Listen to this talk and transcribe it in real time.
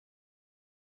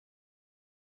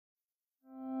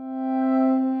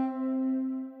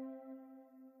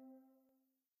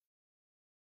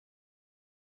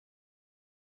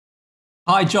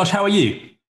Hi, Josh. How are you?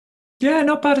 Yeah,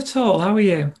 not bad at all. How are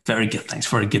you? Very good, thanks.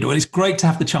 Very good. Well, it's great to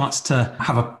have the chance to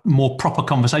have a more proper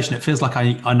conversation. It feels like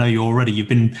I know you already. You've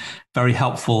been very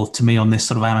helpful to me on this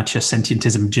sort of amateur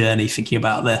sentientism journey, thinking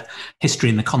about the history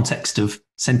in the context of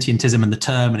sentientism and the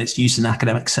term and its use in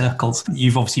academic circles.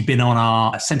 You've obviously been on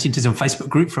our Sentientism Facebook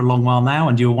group for a long while now,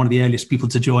 and you were one of the earliest people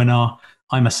to join our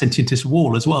I'm a Sentientist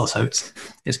wall as well. So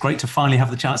it's great to finally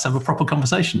have the chance to have a proper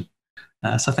conversation.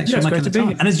 So thanks for making the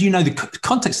time. And as you know, the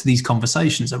context of these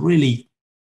conversations are really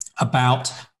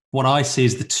about what I see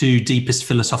as the two deepest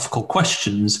philosophical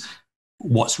questions: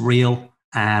 what's real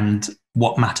and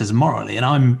what matters morally. And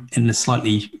I'm, in a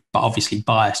slightly but obviously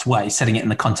biased way, setting it in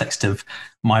the context of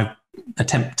my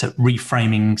attempt at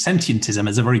reframing sentientism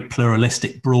as a very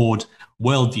pluralistic, broad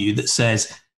worldview that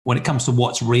says, when it comes to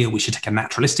what's real, we should take a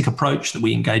naturalistic approach, that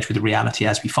we engage with reality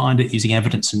as we find it, using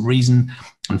evidence and reason,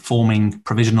 and forming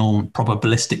provisional and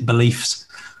probabilistic beliefs,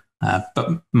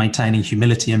 but maintaining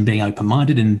humility and being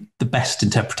open-minded in the best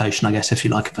interpretation, I guess, if you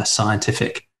like, of a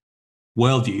scientific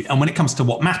worldview. And when it comes to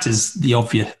what matters, the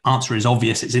obvious answer is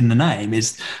obvious. It's in the name,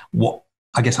 is what,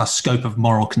 I guess, our scope of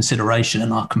moral consideration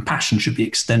and our compassion should be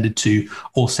extended to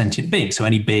all sentient beings. So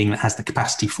any being that has the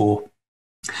capacity for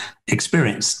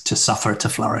experience, to suffer, to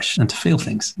flourish, and to feel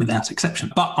things without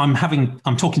exception. But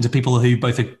I'm talking to people who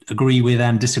both agree with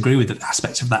and disagree with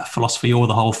aspects of that philosophy or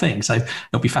the whole thing. So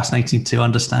it'll be fascinating to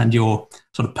understand your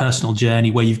sort of personal journey,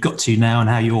 where you've got to now, and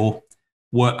how your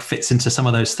work fits into some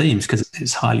of those themes, because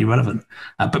it's highly relevant.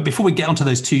 But before we get onto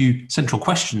those two central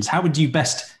questions, how would you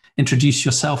best introduce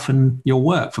yourself and your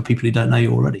work for people who don't know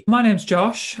you already? My name's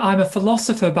Josh. I'm a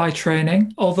philosopher by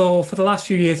training, although for the last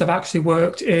few years I've actually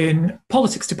worked in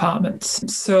politics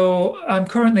departments. So I'm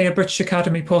currently a British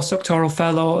Academy postdoctoral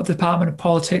fellow at the Department of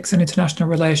Politics and International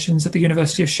Relations at the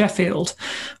University of Sheffield,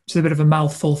 which is a bit of a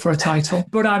mouthful for a title.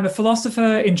 But I'm a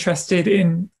philosopher interested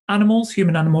in animals,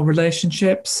 human-animal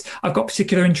relationships. I've got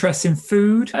particular interests in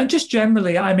food, and just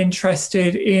generally I'm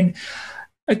interested in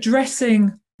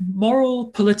addressing moral,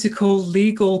 political,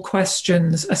 legal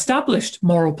questions, established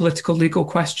moral, political, legal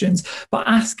questions, but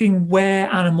asking where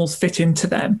animals fit into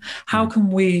them. How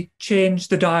can we change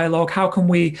the dialogue? How can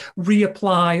we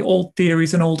reapply old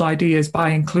theories and old ideas by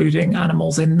including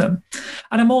animals in them?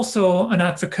 And I'm also an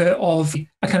advocate of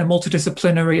a kind of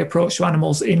multidisciplinary approach to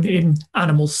animals in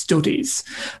animal studies.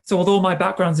 So although my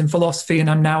background's in philosophy and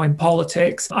I'm now in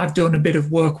politics, I've done a bit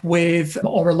of work with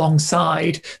or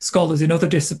alongside scholars in other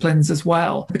disciplines as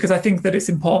well, because I think that it's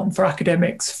important for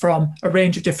academics from a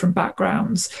range of different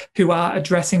backgrounds who are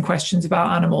addressing questions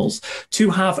about animals to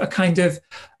have a kind of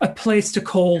a place to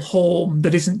call home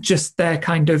that isn't just their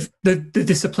kind of the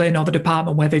discipline or the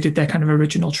department where they did their kind of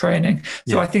original training.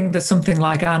 So I think there's something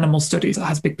like animal studies that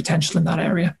has big potential in that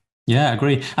area. Yeah, I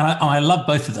agree. And I love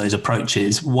both of those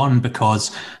approaches. One,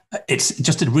 because it's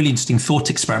just a really interesting thought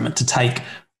experiment to take,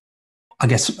 I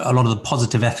guess, a lot of the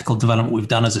positive ethical development we've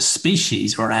done as a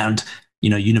species around,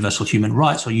 universal human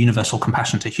rights or universal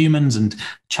compassion to humans, and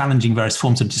challenging various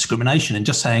forms of discrimination, and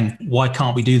just saying, why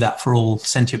can't we do that for all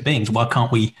sentient beings? Why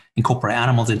can't we incorporate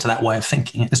animals into that way of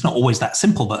thinking? It's not always that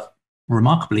simple, but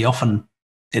remarkably often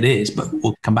it is. But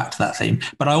we'll come back to that theme.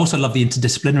 But I also love the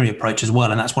interdisciplinary approach as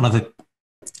well. And that's one of the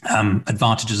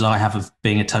advantages I have of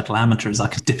being a total amateur, is I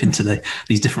can dip into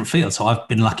these different fields. So I've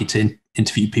been lucky to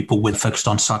interview people focused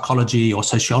on psychology or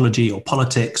sociology or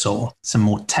politics, or some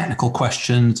more technical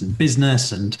questions and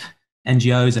business and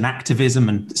NGOs and activism,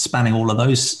 and spanning all of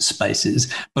those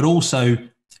spaces. But also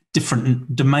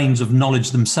different domains of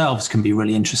knowledge themselves can be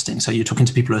really interesting. So you're talking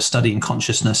to people who are studying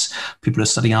consciousness, people who are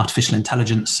studying artificial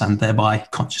intelligence and thereby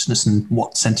consciousness and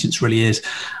what sentience really is.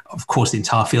 Of course, the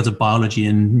entire fields of biology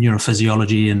and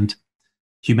neurophysiology and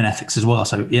human ethics as well.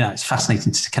 So yeah, it's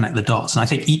fascinating to connect the dots. And I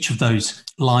think each of those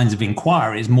lines of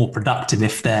inquiry is more productive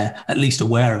if they're at least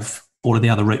aware of all of the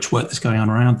other rich work that's going on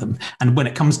around them. And when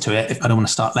it comes to it, I don't want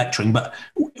to start lecturing, but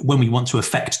when we want to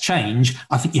affect change,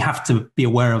 I think you have to be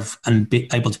aware of and be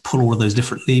able to pull all of those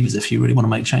different levers if you really want to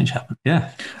make change happen.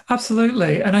 Yeah.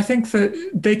 Absolutely. And I think that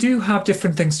they do have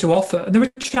different things to offer. And there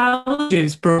are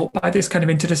challenges brought by this kind of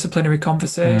interdisciplinary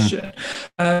conversation.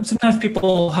 Sometimes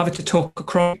people have to talk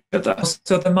across each other.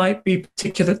 So there might be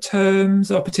particular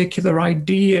terms or particular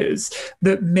ideas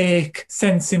that make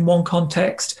sense in one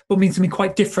context, but mean something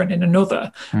quite different in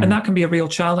another. And that can be a real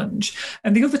challenge.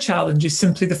 And the other challenge is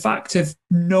simply the fact of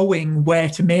knowing where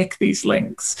to make these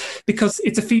links, because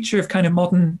it's a feature of kind of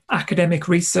modern academic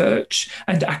research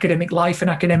and academic life and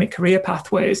academic career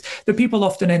pathways that people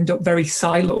often end up very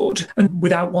siloed, and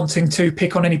without wanting to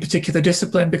pick on any particular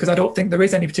discipline, because I don't think there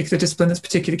is any particular discipline that's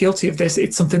particularly guilty of this.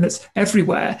 It's something that's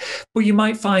everywhere. But you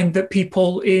might find that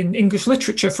people in English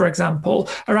literature, for example,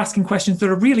 are asking questions that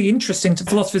are really interesting to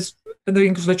philosophers, and the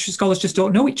English literature scholars just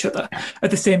don't know each other.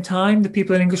 At the same time, the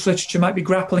people in English literature might be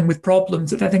grappling with problems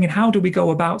that they're thinking, how do we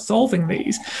go about solving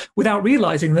these, without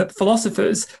realizing that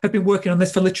philosophers have been working on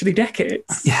this for literally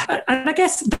decades. Yeah. And I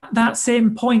guess that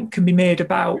same point can be made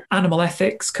about animal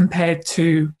ethics compared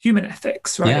to human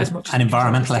ethics, right? Yeah. As much and as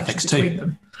environmental ethics too.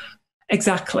 Them.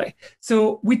 Exactly.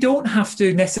 So we don't have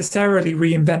to necessarily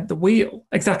reinvent the wheel,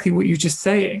 exactly what you're just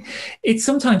saying. It's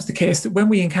sometimes the case that when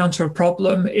we encounter a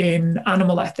problem in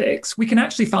animal ethics, we can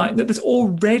actually find that there's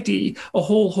already a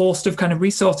whole host of kind of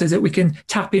resources that we can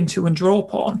tap into and draw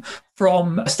upon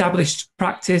from established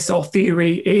practice or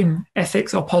theory in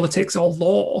ethics or politics or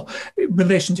law in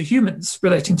relation to humans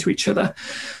relating to each other.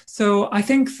 So I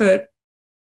think that,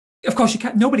 of course,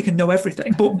 nobody can know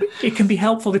everything, but it can be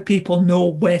helpful if people know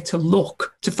where to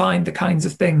look to find the kinds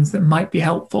of things that might be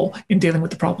helpful in dealing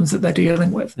with the problems that they're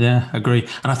dealing with. Yeah, agree.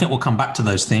 And I think we'll come back to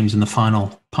those themes in the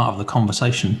final part of the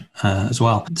conversation as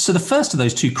well. So the first of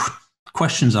those two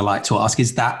questions I like to ask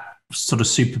is that sort of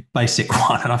super basic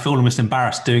one, and I feel almost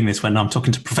embarrassed doing this when I'm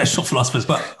talking to professional philosophers,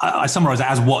 but I summarize it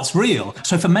as what's real.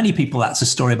 So for many people, that's a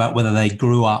story about whether they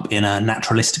grew up in a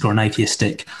naturalistic or an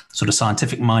atheistic sort of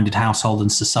scientific-minded household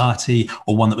and society,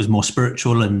 or one that was more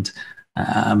spiritual and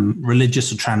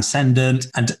religious or transcendent,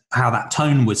 and how that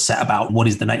tone was set about what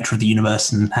is the nature of the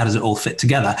universe and how does it all fit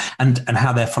together, and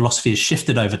how their philosophy has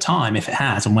shifted over time, if it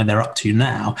has, and where they're up to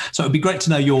now. So it would be great to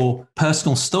know your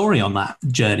personal story on that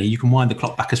journey. You can wind the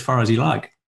clock back as far as you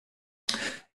like.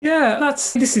 Yeah,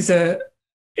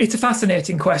 it's a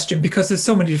fascinating question, because there's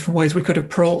so many different ways we could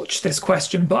approach this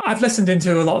question. But I've listened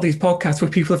into a lot of these podcasts where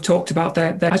people have talked about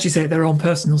their as you say, their own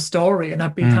personal story, and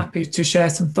I'd be happy to share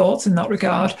some thoughts in that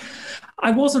regard. I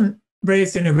wasn't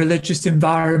raised in a religious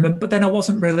environment, but then I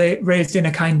wasn't really raised in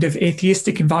a kind of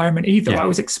atheistic environment either. Yeah. I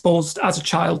was exposed as a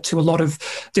child to a lot of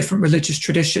different religious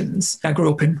traditions. I grew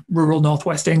up in rural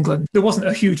northwest England. There wasn't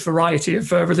a huge variety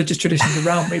of religious traditions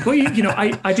around me, but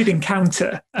I did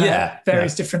encounter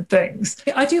various different things.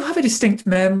 I do have a distinct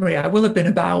memory. I will have been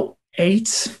about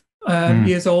 8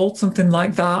 years old, something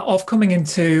like that, of coming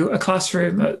into a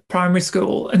classroom at primary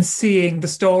school and seeing the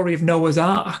story of Noah's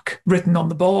Ark written on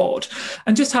the board,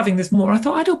 and just having this moment. I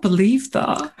thought, I don't believe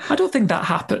that. I don't think that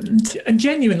happened. And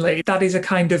genuinely, that is a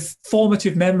kind of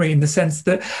formative memory, in the sense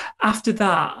that after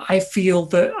that, I feel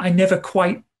that I never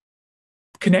quite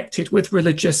connected with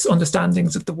religious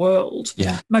understandings of the world.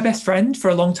 Yeah. My best friend for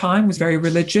a long time was very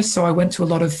religious, so I went to a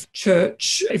lot of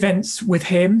church events with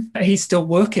him. He's still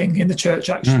working in the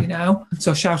church actually now,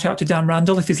 so shout out to Dan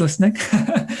Randall if he's listening.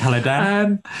 Hello,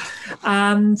 Dan.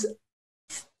 And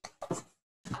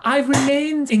I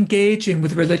remained engaging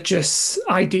with religious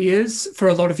ideas for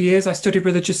a lot of years. I studied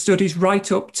religious studies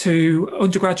right up to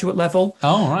undergraduate level.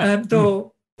 Oh, right.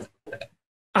 Though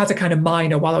as a kind of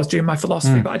minor while I was doing my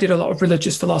philosophy, but I did a lot of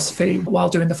religious philosophy while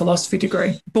doing the philosophy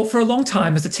degree. But for a long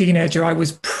time as a teenager, I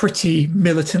was pretty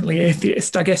militantly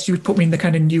atheist. I guess you would put me in the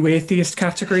kind of new atheist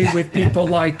category with people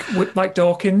like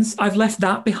Dawkins. I've left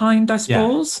that behind, I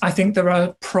suppose. Yeah. I think there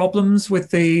are problems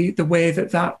with the way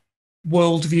that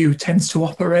worldview tends to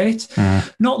operate,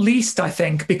 not least, I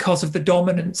think, because of the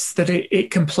dominance that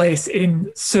it can place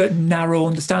in certain narrow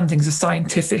understandings of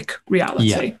scientific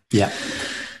reality. Yeah.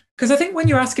 Because I think when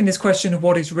you're asking this question of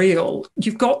what is real,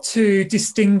 you've got to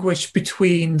distinguish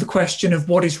between the question of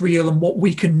what is real and what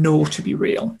we can know to be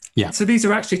real. Yeah. So these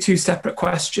are actually two separate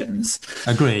questions.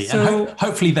 Agree. So, and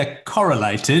hopefully they're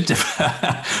correlated,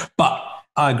 but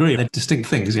I agree, they're distinct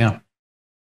things, yeah.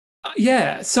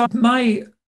 Yeah. So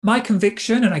my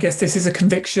conviction, and I guess this is a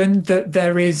conviction, that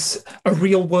there is a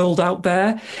real world out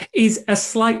there, is a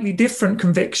slightly different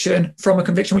conviction from a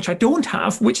conviction which I don't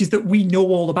have, which is that we know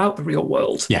all about the real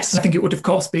world. Yes. And I think it would, of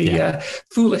course, be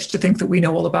foolish to think that we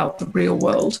know all about the real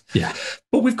world. Yeah.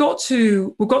 But we've got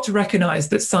to recognize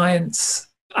that science,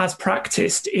 as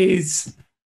practiced, is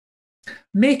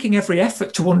making every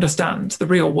effort to understand the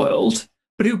real world.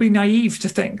 But it would be naive to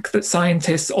think that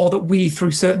scientists, or that we, through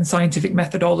certain scientific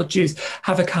methodologies,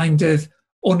 have a kind of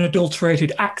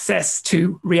unadulterated access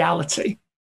to reality.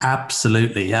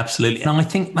 Absolutely. And I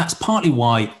think that's partly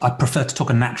why I prefer to talk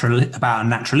about a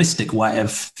naturalistic way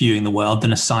of viewing the world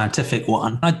than a scientific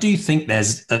one. I do think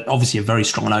there's obviously a very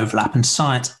strong overlap, and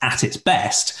science at its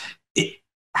best, it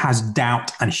has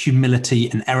doubt and humility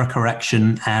and error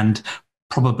correction and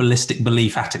probabilistic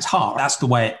belief at its heart. That's the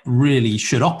way it really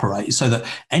should operate, so that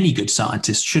any good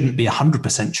scientist shouldn't be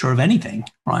 100% sure of anything,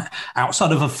 right?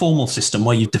 Outside of a formal system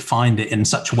where you've defined it in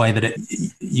such a way that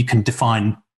you can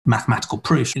define mathematical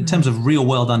proofs. In terms of real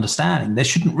world understanding, there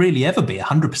shouldn't really ever be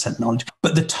 100% knowledge.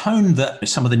 But the tone that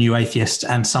some of the new atheists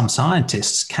and some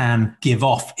scientists can give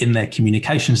off in their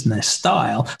communications and their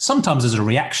style, sometimes as a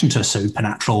reaction to a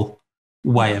supernatural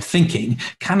way of thinking,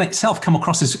 can itself come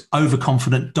across as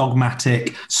overconfident,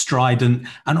 dogmatic, strident,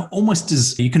 and almost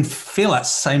as you can feel that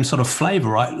same sort of flavor,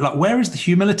 right? Like, where is the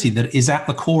humility that is at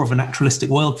the core of a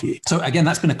naturalistic worldview? So again,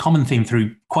 that's been a common theme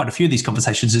through quite a few of these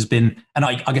conversations, has been, and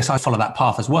I guess I follow that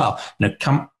path as well,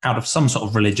 come out of some sort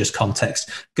of religious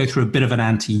context, go through a bit of an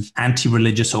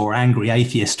anti-religious or angry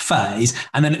atheist phase,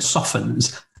 and then it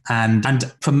softens.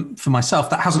 And for myself,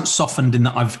 that hasn't softened in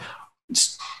that I've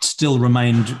still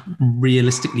remained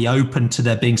realistically open to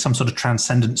there being some sort of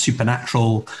transcendent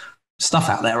supernatural stuff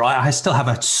out there, right? I still have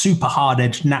a super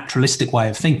hard-edged naturalistic way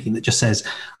of thinking that just says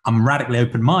I'm radically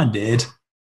open-minded,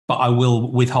 but I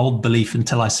will withhold belief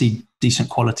until I see decent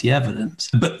quality evidence.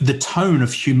 But the tone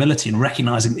of humility and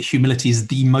recognizing that humility is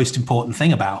the most important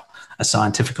thing about a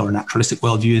scientific or a naturalistic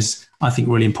worldview is, I think,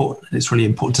 really important. And it's really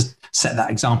important to set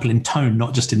that example in tone,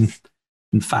 not just in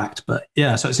fact. But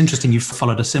yeah, so it's interesting you've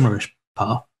followed a similar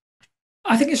path.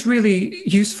 I think it's really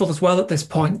useful as well at this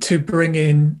point to bring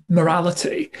in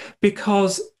morality,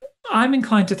 because I'm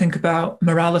inclined to think about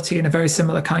morality in a very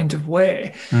similar kind of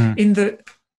way, in that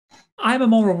I'm a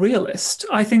moral realist.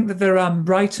 I think that there are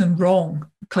right and wrong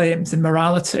claims in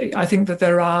morality. I think that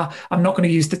there are, I'm not going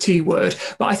to use the T word,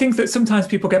 but I think that sometimes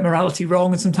people get morality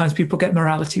wrong and sometimes people get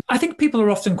morality. I think people are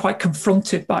often quite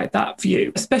confronted by that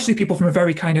view, especially people from a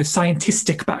very kind of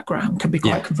scientistic background can be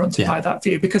quite confronted by that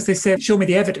view, because they say, show me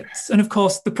the evidence. And of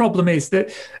course, the problem is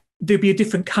that there'd be a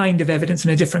different kind of evidence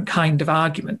and a different kind of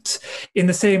argument. In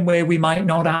the same way, we might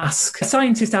not ask. A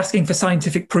scientist asking for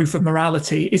scientific proof of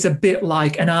morality is a bit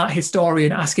like an art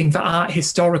historian asking for art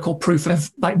historical proof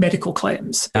of like medical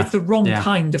claims. It's the wrong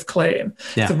kind of claim.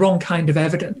 It's the wrong kind of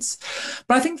evidence.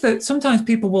 But I think that sometimes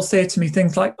people will say to me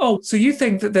things like, oh, so you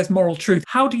think that there's moral truth.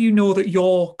 How do you know that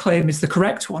your claim is the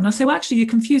correct one? I say, well, actually, you're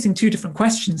confusing two different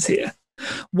questions here.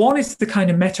 One is the kind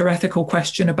of meta-ethical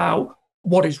question about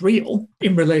what is real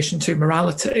in relation to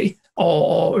morality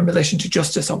or in relation to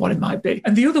justice or what it might be.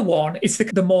 And the other one is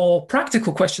the more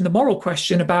practical question, the moral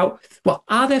question about, well,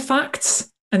 are there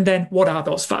facts? And then what are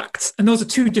those facts? And those are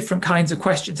two different kinds of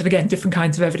questions. And again, different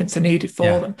kinds of evidence are needed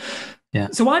for them. Yeah.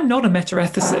 So I'm not a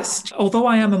meta-ethicist. Although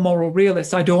I am a moral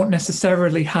realist, I'm not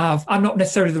necessarily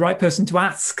the right person to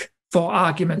ask for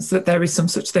arguments that there is some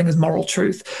such thing as moral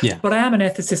truth. Yeah. But I am an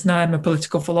ethicist and I am a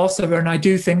political philosopher, and I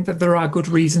do think that there are good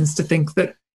reasons to think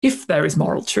that if there is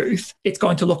moral truth, it's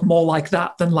going to look more like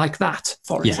that than like that,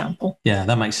 for example. Yeah,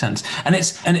 that makes sense.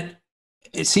 And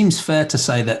it seems fair to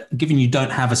say that given you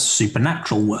don't have a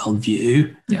supernatural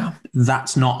worldview,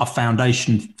 that's not a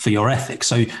foundation for your ethics.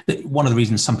 So one of the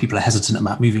reasons some people are hesitant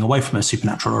about moving away from a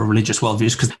supernatural or religious worldview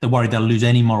is because they're worried they'll lose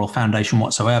any moral foundation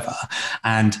whatsoever.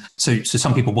 And so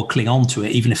some people will cling on to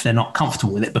it, even if they're not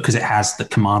comfortable with it, because it has the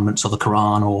commandments or the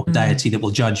Quran or deity that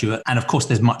will judge you. And of course,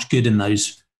 there's much good in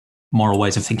those moral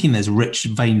ways of thinking. There's rich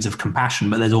veins of compassion,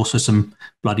 but there's also some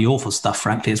bloody awful stuff,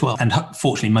 frankly, as well. And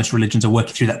fortunately, most religions are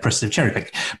working through that process of cherry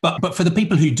picking. But for the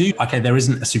people who do, there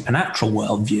isn't a supernatural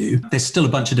worldview, there's still a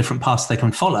bunch of different paths they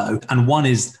can follow. And one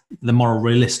is the moral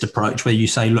realist approach, where you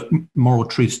say, look, moral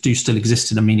truths do still exist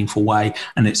in a meaningful way.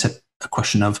 And it's a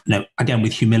question of, again,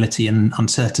 with humility and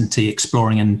uncertainty,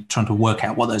 exploring and trying to work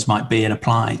out what those might be and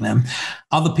applying them.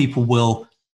 Other people will,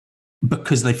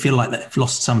 because they feel like they've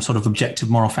lost some sort of objective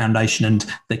moral foundation and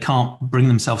they can't bring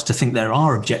themselves to think there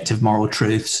are objective moral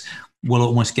truths, will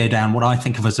almost go down what I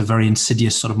think of as a very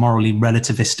insidious sort of morally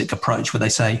relativistic approach, where they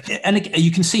say, and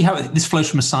you can see how this flows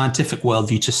from a scientific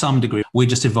worldview to some degree. We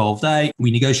just evolved,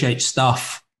 we negotiate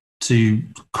stuff to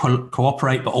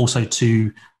cooperate, but also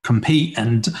to compete.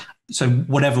 And so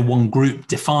whatever one group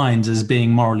defines as being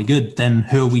morally good, then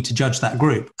who are we to judge that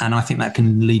group? And I think that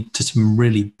can lead to some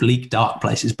really bleak, dark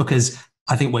places, because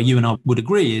I think where you and I would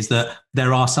agree is that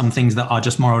there are some things that are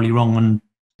just morally wrong and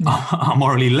are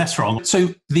morally less wrong.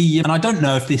 So and I don't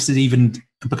know if this is even,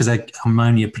 because I'm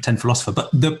only a pretend philosopher, but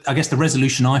I guess the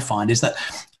resolution I find is that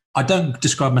I don't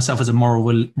describe myself as a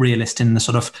moral realist in the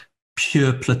sort of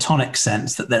pure Platonic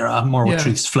sense that there are moral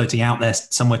truths floating out there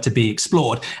somewhere to be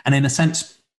explored. And in a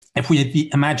sense, if we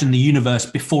imagine the universe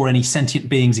before any sentient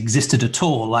beings existed at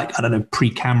all, like, I don't know,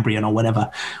 Precambrian or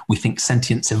whenever we think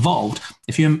sentience evolved,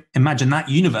 if you imagine that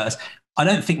universe, I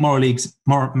don't think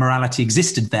morality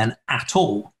existed then at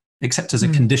all, except as a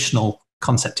conditional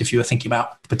concept if you were thinking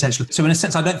about potential. So in a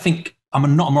sense, I don't think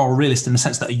I'm not a moral realist in the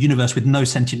sense that a universe with no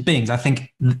sentient beings, I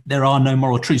think there are no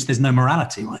moral truths, there's no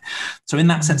morality, right? So in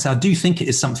that sense, I do think it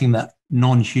is something that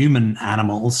non-human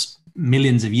animals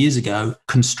millions of years ago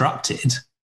constructed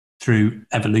through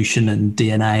evolution and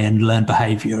DNA and learned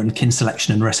behavior and kin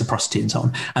selection and reciprocity and so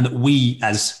on. And that we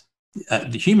as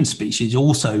the human species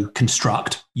also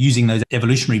construct using those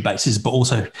evolutionary bases, but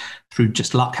also through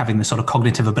just luck, having the sort of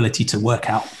cognitive ability to work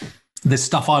out there's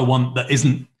stuff I want that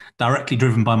isn't directly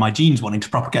driven by my genes wanting to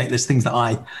propagate. There's things that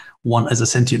I want as a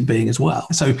sentient being as well.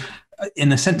 So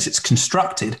in a sense, it's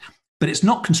constructed, but it's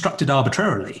not constructed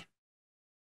arbitrarily.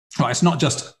 Right? It's not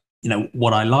just,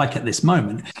 what I like at this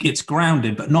moment. It's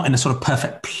grounded, but not in a sort of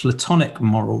perfect Platonic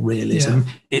moral realism.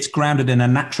 Yeah. It's grounded in a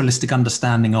naturalistic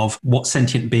understanding of what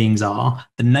sentient beings are,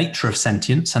 the nature of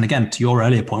sentience. And again, to your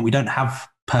earlier point, we don't have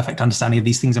perfect understanding of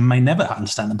these things and may never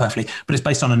understand them perfectly, but it's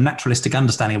based on a naturalistic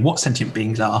understanding of what sentient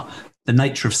beings are, the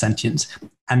nature of sentience,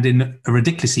 and in a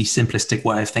ridiculously simplistic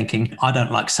way of thinking, I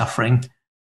don't like suffering.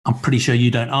 I'm pretty sure you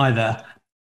don't either.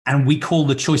 And we call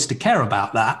the choice to care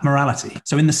about that morality.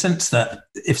 So in the sense that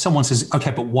if someone says,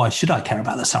 okay, but why should I care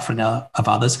about the suffering of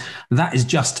others? That is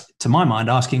just, to my mind,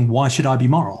 asking, why should I be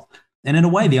moral? And in a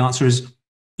way, the answer is,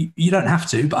 you don't have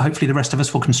to, but hopefully the rest of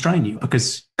us will constrain you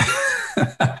because...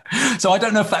 So I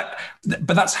don't know if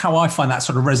but that's how I find that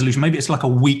sort of resolution. Maybe it's like a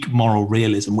weak moral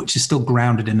realism, which is still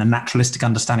grounded in a naturalistic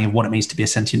understanding of what it means to be a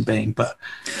sentient being. But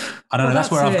I don't know, that's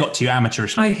where I've got to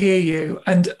amateurish. I hear you.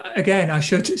 And again, I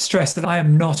should stress that I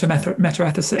am not a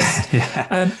meta-ethicist.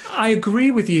 Yeah. I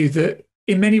agree with you that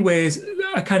in many ways,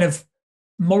 a kind of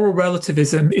moral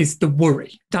relativism is the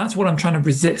worry. That's what I'm trying to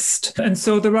resist. And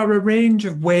so there are a range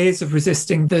of ways of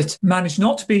resisting that manage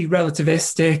not to be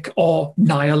relativistic or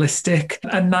nihilistic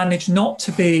and manage not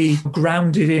to be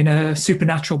grounded in a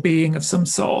supernatural being of some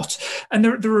sort. And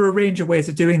there are a range of ways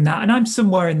of doing that. And I'm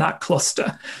somewhere in that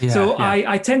cluster.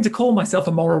 I tend to call myself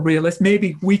a moral realist,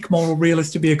 maybe weak moral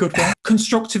realist to be a good one.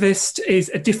 Constructivist is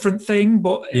a different thing,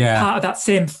 but part of that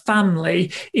same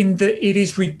family in that it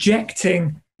is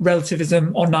rejecting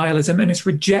relativism or nihilism, and it's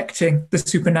rejecting the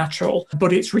supernatural,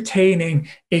 but it's retaining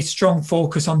a strong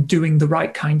focus on doing the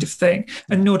right kind of thing.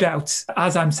 And no doubt,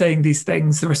 as I'm saying these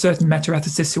things, there are certain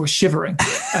meta-ethicists who are shivering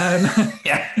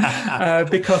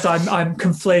because I'm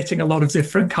conflating a lot of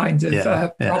different kinds of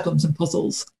problems and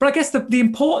puzzles. But I guess the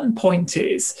important point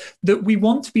is that we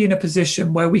want to be in a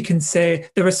position where we can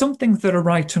say there are some things that are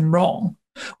right and wrong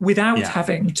without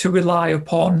having to rely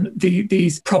upon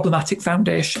these problematic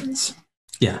foundations.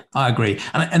 Yeah, I agree.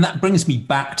 And that brings me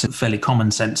back to fairly common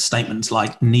sense statements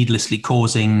like needlessly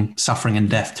causing suffering and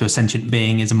death to a sentient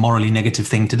being is a morally negative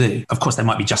thing to do. Of course, there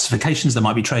might be justifications, there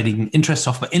might be trading interests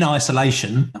off, but in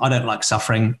isolation, I don't like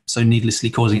suffering, so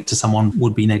needlessly causing it to someone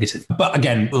would be negative. But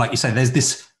again, like you say, there's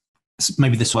this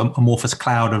amorphous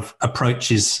cloud of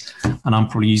approaches, and I'm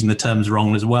probably using the terms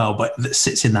wrong as well, but that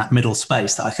sits in that middle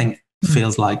space that I think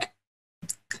feels like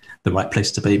the right place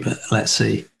to be, but let's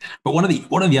see. But one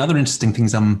of the other interesting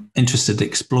things I'm interested in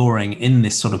exploring in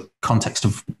this sort of context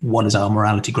of what is our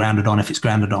morality grounded on, if it's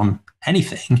grounded on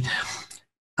anything.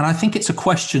 And I think it's a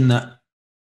question that,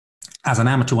 as an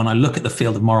amateur, when I look at the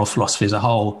field of moral philosophy as a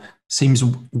whole, seems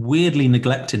weirdly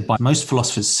neglected by most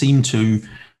philosophers.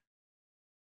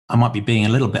 I might be being a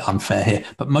little bit unfair here,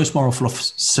 but most moral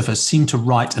philosophers seem to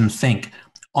write and think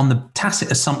on the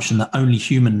tacit assumption that only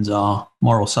humans are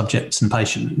moral subjects and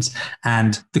patients.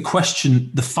 And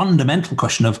the fundamental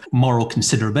question of moral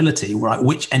considerability, right,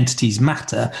 which entities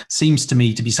matter, seems to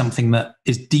me to be something that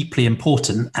is deeply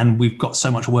important, and we've got so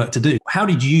much work to do. How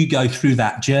did you go through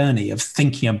that journey of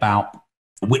thinking about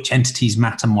which entities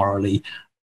matter morally,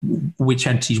 which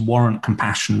entities warrant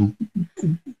compassion,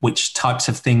 which types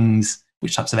of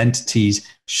entities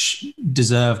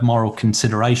deserve moral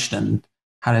consideration?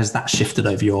 How has that shifted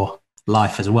over your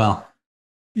life as well?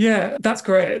 Yeah, that's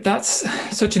great. That's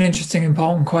such an interesting,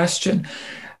 important question.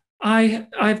 I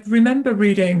remember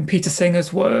reading Peter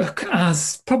Singer's work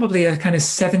as probably a kind of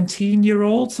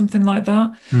 17-year-old, something like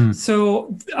that.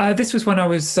 So this was when I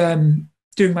was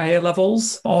doing my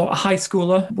A-levels, or a high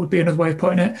schooler would be another way of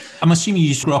putting it. I'm assuming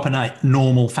you grew up in a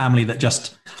normal family that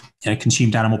just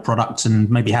consumed animal products and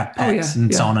maybe had pets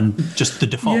so on, and just the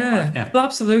default. Yeah,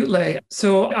 absolutely.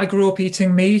 So I grew up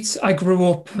eating meat. I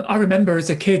remember as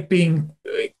a kid being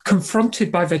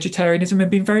confronted by vegetarianism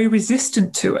and being very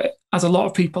resistant to it, as a lot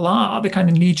of people are, the kind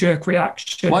of knee-jerk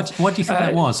reaction. What do you think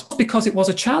that was? Because it was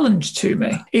a challenge to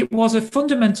me. It was a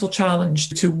fundamental challenge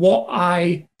to what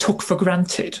I took for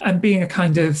granted, and being a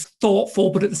kind of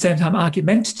thoughtful but at the same time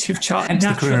argumentative child. Hence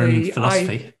the career in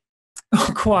philosophy.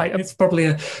 Quite. It's probably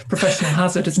a professional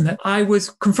hazard, isn't it? I was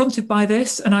confronted by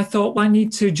this and I thought, well, I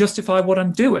need to justify what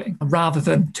I'm doing rather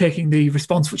than taking the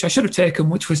response which I should have taken,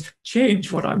 which was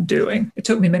change what I'm doing. It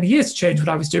took me many years to change what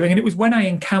I was doing. And it was when I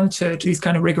encountered these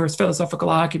kind of rigorous philosophical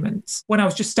arguments, when I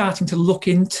was just starting to look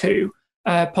into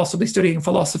possibly studying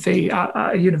philosophy at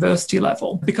a university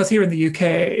level. Because here in the UK,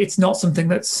 it's not something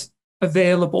that's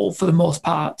available for the most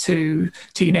part to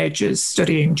teenagers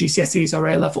studying GCSEs or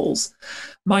A-levels.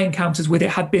 My encounters with it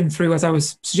had been through, as I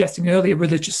was suggesting earlier,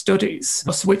 religious studies,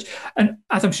 which, and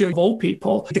as I'm sure of all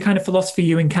people, the kind of philosophy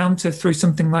you encounter through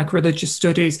something like religious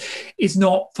studies is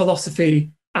not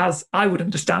philosophy as I would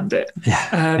understand it.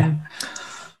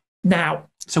 Now,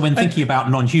 so when thinking about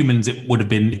non-humans, it would have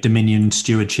been dominion,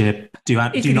 stewardship. Do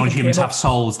non-humans have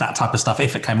souls? That type of stuff,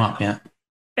 if it came up,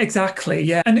 Exactly,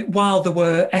 yeah. And while there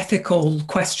were ethical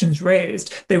questions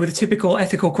raised, they were the typical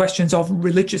ethical questions of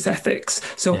religious ethics.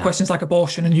 So questions like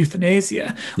abortion and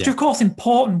euthanasia, which are, of course,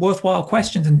 important, worthwhile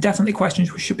questions, and definitely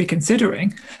questions we should be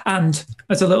considering. And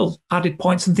as a little added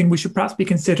point, something we should perhaps be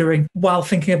considering while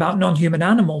thinking about non-human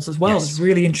animals as well. There's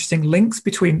really interesting links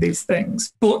between these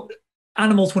things. But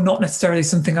animals were not necessarily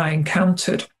something I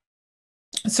encountered.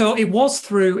 So it was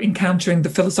through encountering the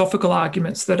philosophical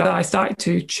arguments that I started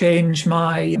to change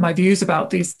my views about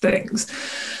these things.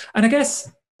 And I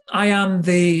guess I am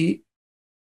the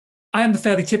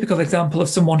fairly typical example of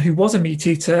someone who was a meat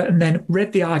eater and then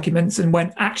read the arguments and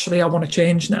went, actually, I want to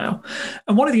change now.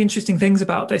 And one of the interesting things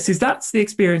about this is that's the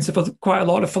experience of quite a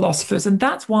lot of philosophers. And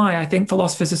that's why I think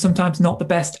philosophers are sometimes not the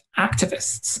best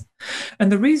activists. And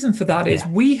the reason for that is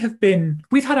we've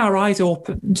had our eyes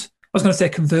opened. I was going to say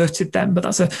converted them, but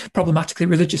that's a problematically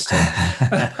religious term.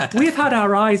 We've had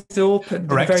our eyes opened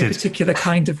in a very particular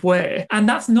kind of way. And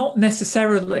that's not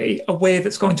necessarily a way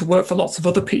that's going to work for lots of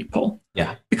other people.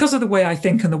 Yeah. Because of the way I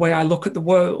think and the way I look at the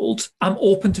world, I'm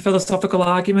open to philosophical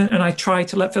argument, and I try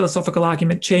to let philosophical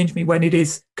argument change me when it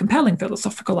is compelling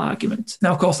philosophical argument.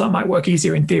 Now, of course, that might work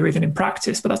easier in theory than in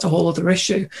practice, but that's a whole other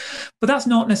issue. But that's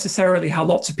not necessarily how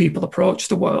lots of people approach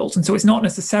the world. And so it's not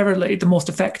necessarily the most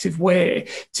effective way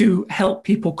to help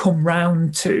people come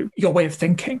round to your way of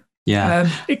thinking. Yeah,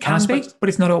 it can be, but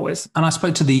it's not always. And I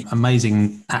spoke to the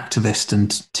amazing activist and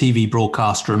TV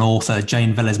broadcaster and author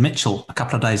Jane Velez-Mitchell a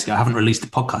couple of days ago. I haven't released the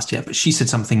podcast yet, but she said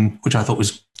something which I thought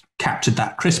was captured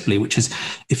that crisply, which is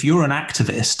if you're an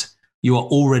activist, you are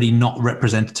already not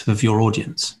representative of your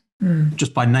audience.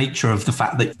 Just by nature of the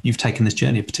fact that you've taken this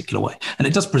journey a particular way. And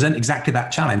it does present exactly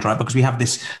that challenge, right? Because we have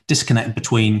this disconnect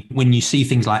between when you see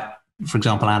things like, for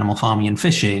example, animal farming and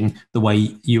fishing, the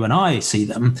way you and I see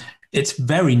them, it's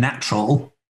very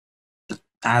natural,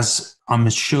 as I'm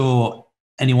sure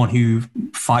anyone who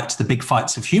fights the big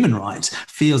fights of human rights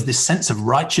feels this sense of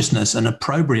righteousness and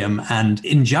opprobrium and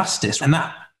injustice. And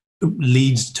that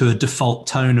leads to a default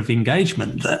tone of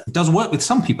engagement that does work with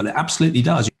some people. It absolutely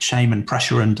does. Shame and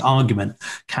pressure and argument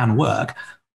can work,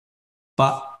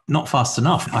 but not fast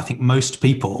enough. I think most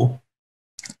people,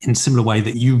 in a similar way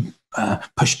that you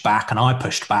pushed back and I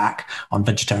pushed back on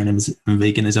vegetarianism and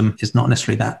veganism, is not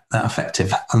necessarily that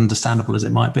effective, understandable as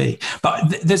it might be.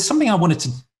 But there's something I wanted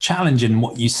to challenge in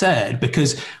what you said,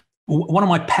 because one of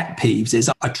my pet peeves is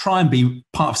I try and be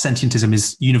part of sentientism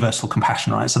is universal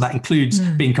compassion, right? So that includes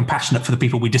being compassionate for the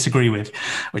people we disagree with,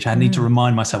 which I need to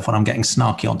remind myself when I'm getting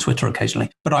snarky on Twitter occasionally.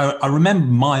 But I remember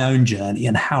my own journey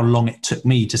and how long it took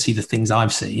me to see the things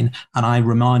I've seen. And I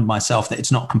remind myself that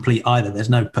it's not complete either. There's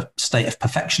no state of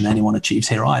perfection anyone achieves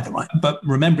here either, right? But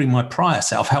remembering my prior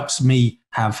self helps me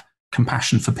have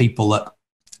compassion for people that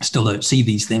still don't see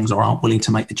these things or aren't willing to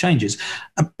make the changes,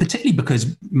 particularly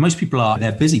because most people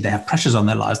they're busy, they have pressures on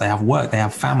their lives, they have work, they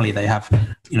have family, they have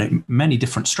many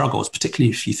different struggles, particularly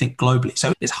if you think globally.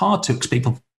 So it's hard to expect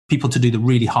people to do the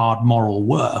really hard moral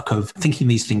work of thinking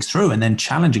these things through and then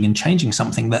challenging and changing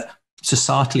something that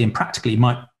societally and practically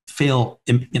might feel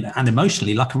and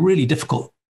emotionally like a really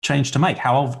difficult change to make,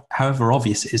 however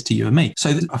obvious it is to you and me.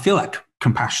 So I feel like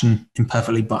compassion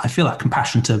imperfectly, but I feel that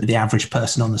compassion to the average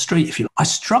person on the street, if you like. I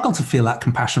struggle to feel that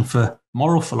compassion for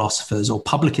moral philosophers or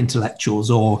public intellectuals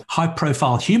or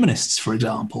high-profile humanists, for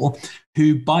example,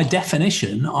 who by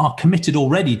definition are committed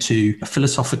already to a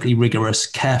philosophically rigorous,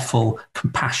 careful,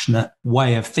 compassionate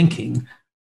way of thinking.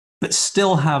 but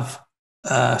still have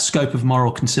scope of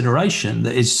moral consideration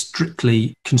that is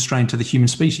strictly constrained to the human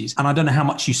species. And I don't know how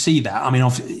much you see that. I mean,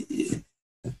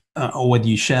 or whether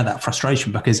you share that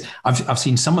frustration, because I've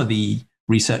seen some of the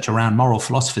research around moral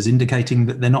philosophers indicating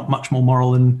that they're not much more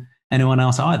moral than anyone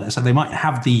else either. So they might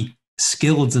have the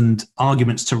skills and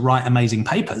arguments to write amazing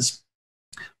papers,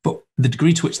 but the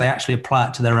degree to which they actually apply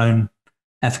it to their own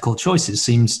ethical choices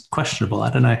seems questionable.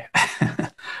 I don't know.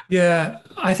 Yeah,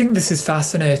 I think this is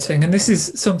fascinating. And this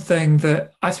is something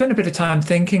that I spent a bit of time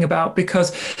thinking about,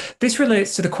 because this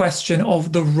relates to the question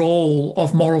of the role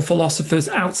of moral philosophers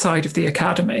outside of the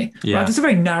academy. Yeah. Right? There's a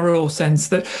very narrow sense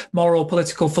that moral,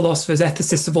 political philosophers,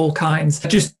 ethicists of all kinds,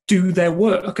 just do their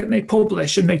work and they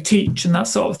publish and they teach and that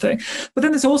sort of thing. But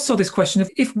then there's also this question of,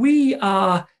 if we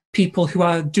are people who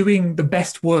are doing the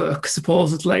best work,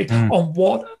 supposedly,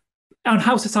 on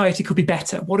how society could be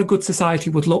better, what a good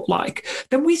society would look like,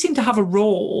 then we seem to have a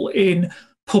role in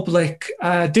public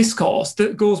discourse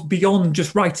that goes beyond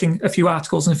just writing a few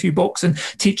articles and a few books and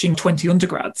teaching 20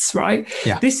 undergrads, right?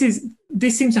 Yeah. This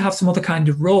seems to have some other kind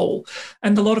of role.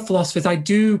 And a lot of philosophers, I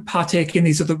do partake in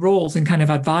these other roles in kind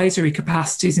of advisory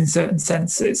capacities in certain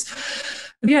senses.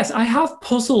 And yes, I have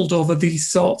puzzled over these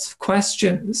sorts of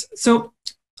questions. So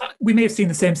we may have seen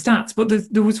the same stats,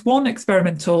 but there was one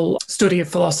experimental study of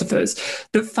philosophers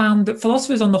that found that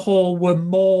philosophers on the whole were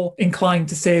more inclined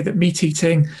to say that meat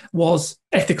eating was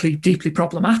ethically deeply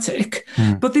problematic,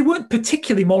 but they weren't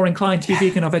particularly more inclined to be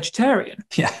vegan or vegetarian.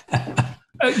 Yeah.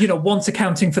 Once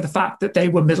accounting for the fact that they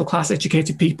were middle-class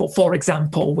educated people, for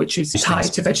example, which is tied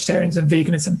to vegetarianism and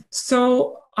veganism.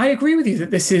 So I agree with you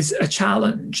that this is a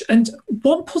challenge. And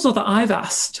one puzzle that I've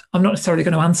asked, I'm not necessarily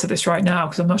going to answer this right now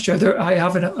because I'm not sure that I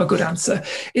have a good answer,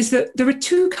 is that there are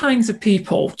two kinds of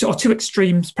people, or two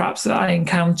extremes perhaps, that I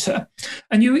encounter.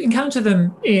 And you encounter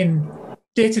them in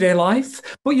day-to-day life,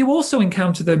 but you also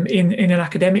encounter them in an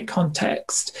academic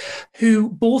context, who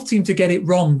both seem to get it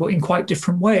wrong, but in quite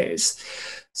different ways.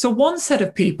 So one set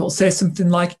of people say something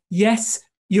like, yes,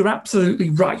 you're absolutely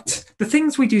right. The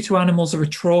things we do to animals are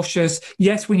atrocious.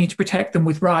 Yes, we need to protect them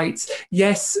with rights.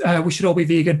 Yes, we should all be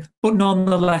vegan, but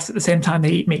nonetheless, at the same time,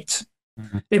 they eat meat.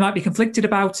 Mm-hmm. They might be conflicted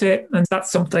about it, and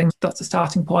that's a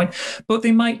starting point. But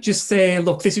they might just say,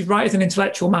 look, this is right as an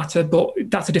intellectual matter, but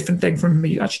that's a different thing from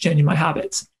me actually changing my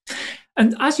habits.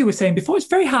 And as you were saying before, it's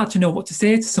very hard to know what to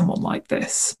say to someone like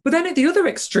this. But then at the other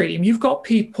extreme, you've got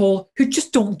people who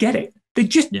just don't get it. They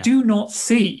just do not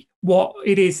see what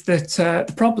it is that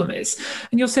the problem is.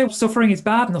 And you'll say, well, suffering is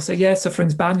bad. And they'll say, yeah, suffering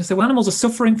is bad. And you'll say, well, animals are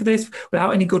suffering for this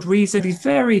without any good reason. These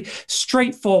very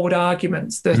straightforward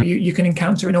arguments that you can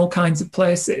encounter in all kinds of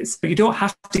places. But you don't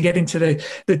have to get into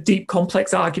the deep,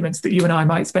 complex arguments that you and I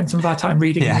might spend some of our time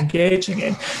reading and engaging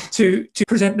in to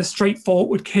present the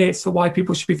straightforward case for why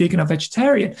people should be vegan or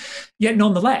vegetarian. Yet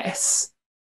nonetheless,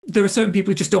 there are certain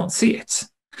people who just don't see it.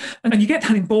 And you get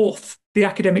that in both the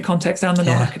academic context and the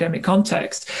non-academic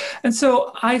context. And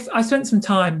so I spent some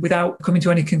time, without coming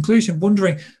to any conclusion,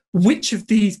 wondering which of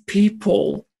these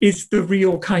people is the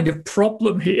real kind of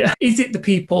problem here. Is it the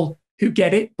people who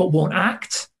get it but won't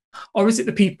act? Or is it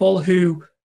the people who,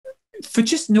 for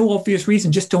just no obvious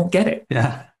reason, just don't get it?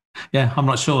 Yeah, I'm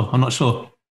not sure.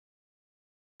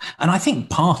 And I think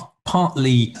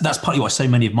partly that's partly why so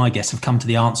many of my guests have come to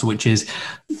the answer, which is,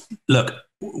 look,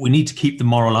 we need to keep the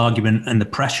moral argument and the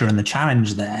pressure and the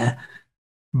challenge there.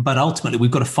 But ultimately, we've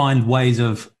got to find ways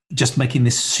of just making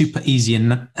this super easy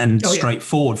and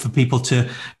straightforward for people to,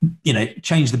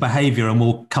 change the behavior. And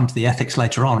we'll come to the ethics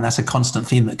later on. And that's a constant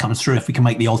theme that comes through. If we can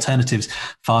make the alternatives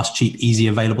fast, cheap, easy,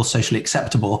 available, socially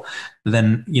acceptable,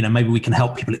 then, maybe we can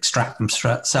help people extract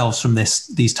themselves from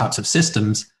these types of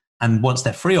systems. And once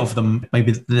they're free of them,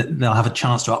 maybe they'll have a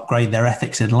chance to upgrade their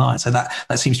ethics in life. So that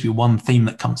seems to be one theme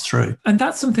that comes through. And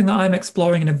that's something that I'm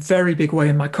exploring in a very big way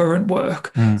in my current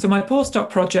work. So my postdoc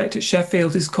project at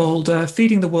Sheffield is called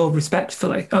Feeding the World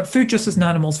Respectfully, Food Justice and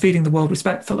Animals, Feeding the World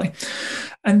Respectfully.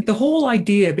 And the whole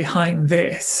idea behind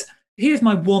this, here's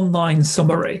my one-line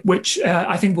summary, which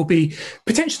I think will be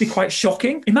potentially quite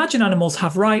shocking. Imagine animals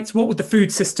have rights. What would the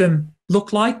food system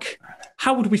look like?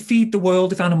 How would we feed the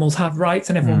world if animals have rights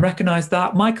and everyone recognised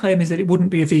that? My claim is that it wouldn't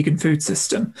be a vegan food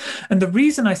system. And the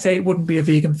reason I say it wouldn't be a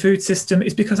vegan food system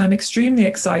is because I'm extremely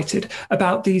excited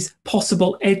about these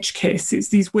possible edge cases,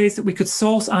 these ways that we could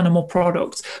source animal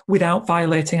products without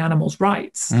violating animals'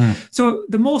 rights. So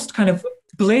the most kind of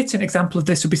blatant example of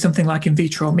this would be something like in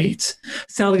vitro meat,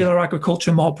 cellular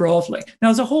agriculture more broadly. Now,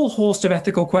 there's a whole host of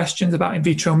ethical questions about in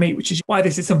vitro meat, which is why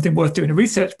this is something worth doing a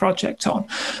research project on.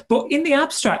 But in the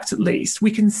abstract, at least,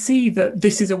 we can see that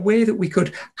this is a way that we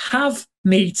could have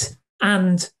meat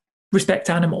and respect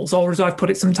animals, or as I've put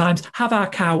it sometimes, have our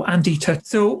cow and eat her.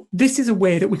 So this is a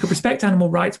way that we could respect animal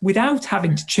rights without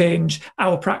having to change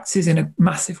our practices in a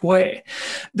massive way.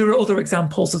 There are other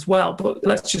examples as well, but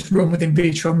let's just run with in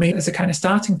vitro meat as a kind of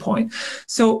starting point.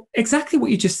 So exactly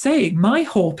what you're just saying, my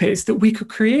hope is that we could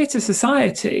create a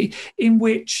society in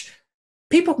which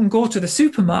people can go to the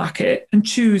supermarket and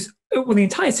choose, well, the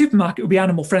entire supermarket would be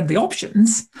animal-friendly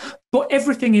options, but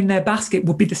everything in their basket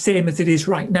would be the same as it is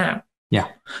right now. Yeah.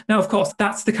 Now, of course,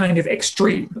 that's the kind of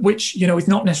extreme, which, is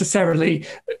not necessarily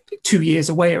 2 years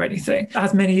away or anything.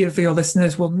 As many of your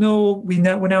listeners will know, we're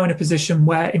now in a position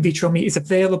where in vitro meat is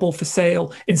available for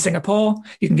sale in Singapore.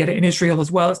 You can get it in Israel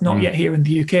as well. It's not yet here in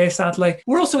the UK, sadly.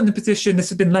 We're also in the position, this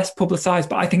has been less publicised,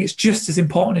 but I think it's just as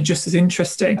important and just as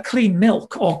interesting. Clean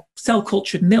milk or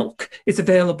cell-cultured milk is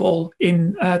available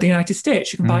in the United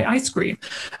States. You can buy ice cream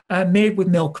made with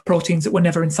milk proteins that were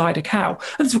never inside a cow.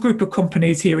 And there's a group of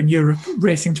companies here in Europe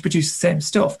racing to produce the same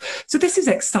stuff. So this is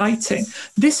exciting.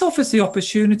 This offers the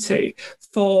opportunity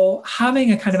for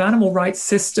having a kind of animal rights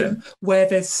system where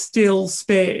there's still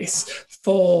space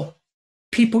for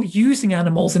people using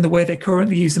animals in the way they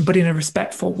currently use them, but in a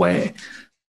respectful way.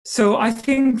 So I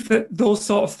think that those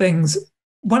sort of things,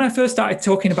 when I first started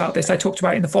talking about this, I talked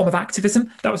about it in the form of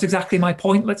activism. That was exactly my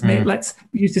point. Let's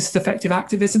use this as effective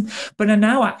activism. But I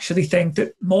now actually think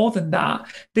that more than that,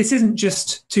 this isn't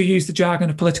just, to use the jargon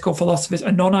of political philosophers,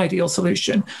 a non-ideal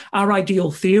solution. Our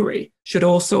ideal theory should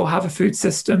also have a food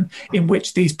system in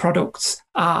which these products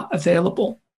are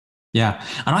available. Yeah.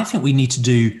 And I think we need to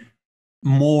do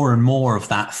more and more of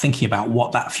that, thinking about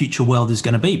what that future world is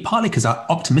going to be, partly because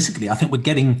optimistically, I think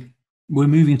we're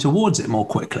moving towards it more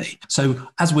quickly. So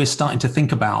as we're starting to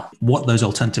think about what those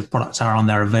alternative products are on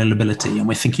their availability, and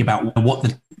we're thinking about what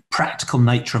the practical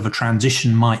nature of a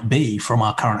transition might be from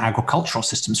our current agricultural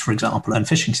systems, for example, and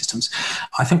fishing systems,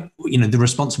 I think, the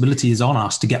responsibility is on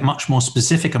us to get much more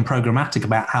specific and programmatic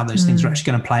about how those things are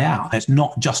actually going to play out. It's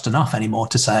not just enough anymore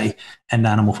to say end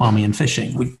animal farming and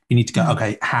fishing. We need to go,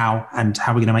 okay, how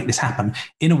are we going to make this happen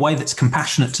in a way that's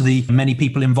compassionate to the many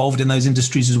people involved in those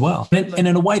industries as well? And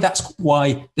in a way, that's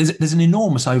why there's an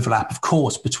enormous overlap, of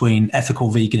course, between ethical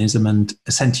veganism and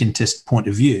a sentientist point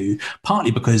of view,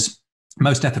 partly because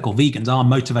most ethical vegans are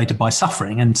motivated by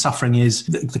suffering, and suffering is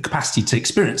the capacity to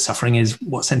experience suffering is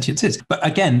what sentience is. But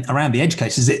again, around the edge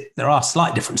cases, there are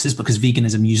slight differences because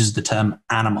veganism uses the term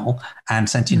animal and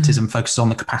sentientism focuses on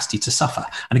the capacity to suffer.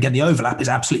 And again, the overlap is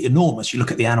absolutely enormous. You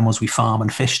look at the animals we farm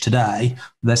and fish today,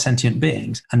 they're sentient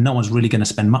beings, and no one's really going to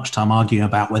spend much time arguing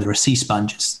about whether a sea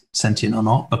sponge is sentient or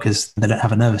not because they don't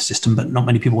have a nervous system, but not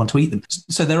many people want to eat them.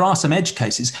 So there are some edge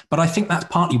cases, but I think that's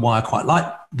partly why I quite like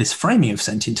this framing of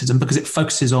sentientism, because it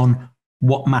focuses on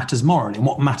what matters morally. And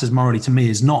what matters morally to me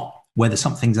is not whether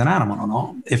something's an animal or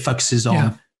not. It focuses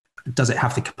on, does it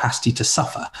have the capacity to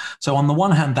suffer? So on the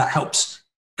one hand, that helps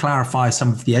clarify some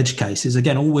of the edge cases,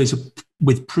 again, always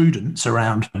with prudence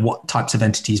around what types of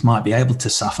entities might be able to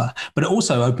suffer, but it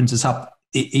also opens us up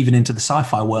even into the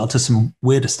sci-fi world to some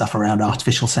weirder stuff around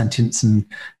artificial sentience and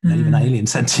even alien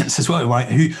sentience as well, right?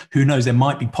 Who knows, there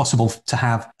might be possible to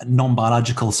have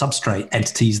non-biological substrate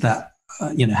entities that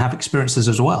have experiences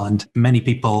as well. And many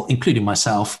people, including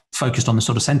myself, focused on the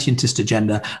sort of sentientist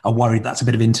agenda, are worried that's a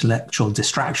bit of intellectual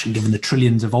distraction given the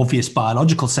trillions of obvious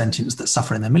biological sentience that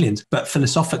suffer in their millions. But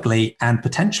philosophically and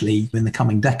potentially in the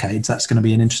coming decades, that's going to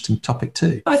be an interesting topic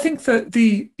too. I think that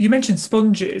you mentioned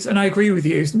sponges, and I agree with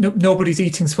you. Nobody's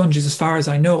eating sponges as far as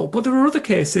I know, but there are other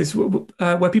cases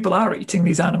where people are eating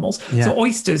these animals. Yeah. So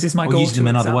oysters is my go-to use them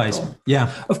in example. Other ways.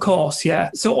 Yeah. Of course,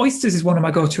 yeah. So oysters is one of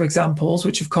my go-to examples,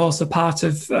 which of course are part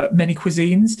of many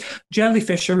cuisines.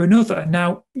 Jellyfish are another.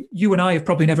 Now, you and I have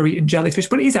probably never eaten jellyfish,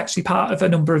 but it is actually part of a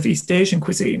number of East Asian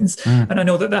cuisines. And I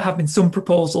know that there have been some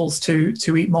proposals to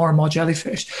eat more and more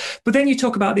jellyfish. But then you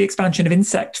talk about the expansion of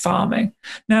insect farming.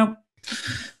 Now,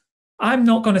 I'm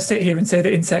not going to sit here and say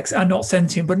that insects are not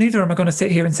sentient, but neither am I going to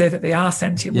sit here and say that they are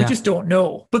sentient. Yeah. We just don't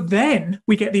know. But then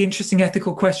we get the interesting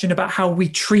ethical question about how we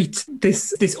treat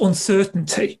this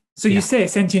uncertainty. So you say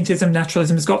sentientism,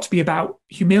 naturalism has got to be about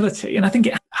humility, and I think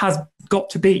it has got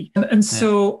to be. And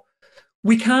so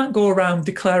we can't go around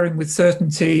declaring with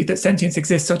certainty that sentience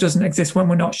exists or doesn't exist when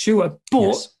we're not sure.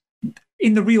 But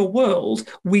in the real world,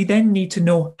 we then need to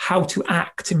know how to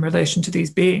act in relation to these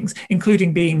beings,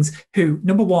 including beings who,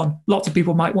 number one, lots of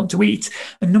people might want to eat,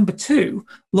 and number two,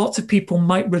 lots of people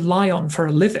might rely on for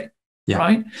a living,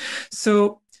 right?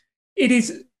 So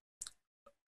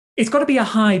it's got to be a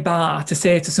high bar to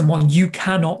say to someone, you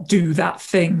cannot do that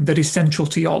thing that is central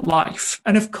to your life.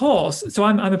 And of course, so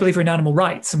I'm a believer in animal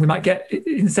rights, and we might get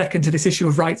in a second to this issue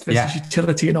of rights versus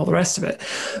utility and all the rest of it.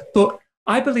 But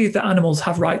I believe that animals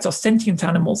have rights, or sentient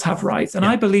animals have rights. And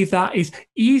I believe that is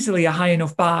easily a high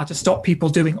enough bar to stop people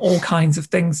doing all kinds of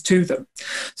things to them.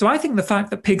 So I think the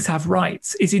fact that pigs have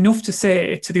rights is enough to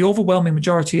say to the overwhelming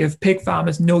majority of pig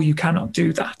farmers, no, you cannot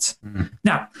do that.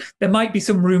 Now, there might be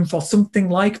some room for something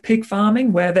like pig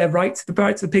farming where the rights of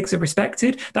the pigs are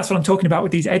respected. That's what I'm talking about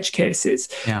with these edge cases.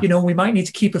 You know, we might need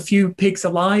to keep a few pigs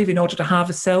alive in order to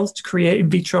harvest cells to create in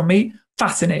vitro meat.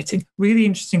 Fascinating, really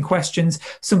interesting questions,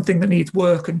 something that needs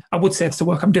work, and I would say it's the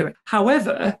work I'm doing.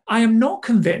 However, I am not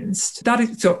convinced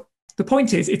that so the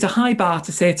point is, it's a high bar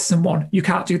to say to someone, you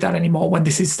can't do that anymore when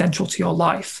this is central to your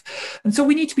life. And so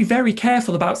we need to be very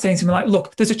careful about saying something like,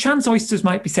 look, there's a chance oysters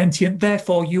might be sentient,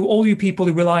 therefore all you people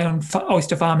who rely on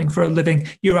oyster farming for a living,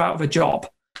 you're out of a job.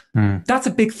 That's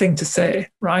a big thing to say,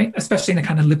 right? Especially in a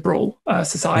kind of liberal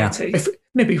society.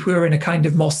 Maybe if we were in a kind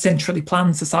of more centrally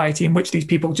planned society in which these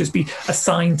people just be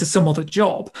assigned to some other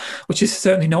job, which is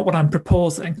certainly not what I'm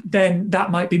proposing, then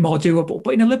that might be more doable.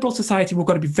 But in a liberal society, we've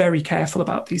got to be very careful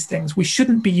about these things. We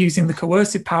shouldn't be using the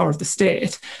coercive power of the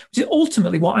state, which is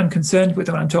ultimately what I'm concerned with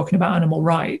when I'm talking about animal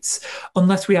rights,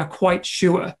 unless we are quite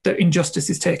sure that injustice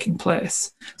is taking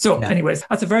place. So anyways,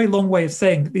 that's a very long way of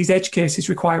saying that these edge cases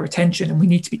require attention and we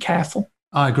need to be careful.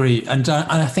 I agree. And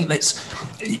I think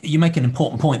you make an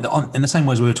important point that in the same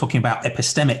way as we were talking about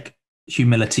epistemic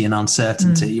humility and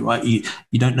uncertainty, right?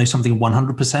 You don't know something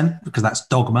 100% because that's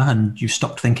dogma and you've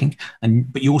stopped thinking.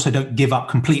 But you also don't give up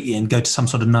completely and go to some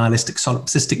sort of nihilistic,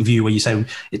 solipsistic view where you say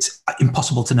it's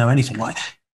impossible to know anything. Like,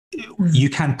 you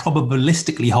can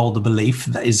probabilistically hold the belief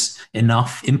that is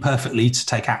enough imperfectly to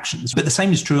take actions. But the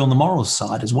same is true on the morals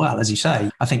side as well. As you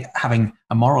say, I think having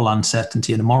a moral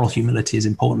uncertainty and a moral humility is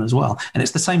important as well. And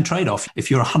it's the same trade-off. If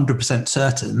you're 100%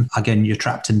 certain, again, you're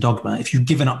trapped in dogma. If you've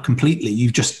given up completely,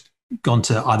 you've just gone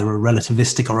to either a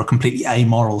relativistic or a completely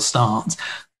amoral stance.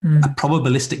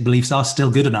 Probabilistic beliefs are still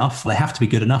good enough. They have to be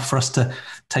good enough for us to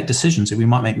take decisions. We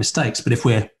might make mistakes, but if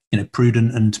we're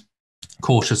prudent and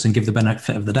cautious and give the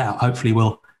benefit of the doubt, hopefully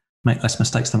we'll make less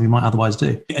mistakes than we might otherwise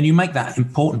do. And you make that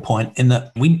important point in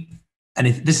that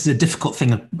this is a difficult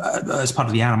thing as part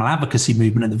of the animal advocacy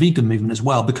movement and the vegan movement as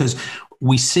well, because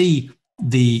we see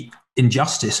the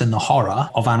injustice and the horror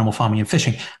of animal farming and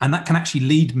fishing, and that can actually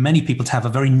lead many people to have a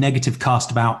very negative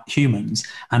cast about humans.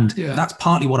 And that's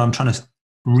partly what I'm trying to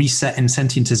reset in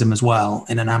sentientism as well,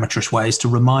 in an amateurish way, is to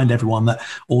remind everyone that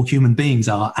all human beings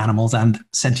are animals and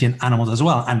sentient animals as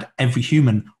well, and every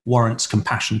human warrants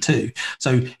compassion too.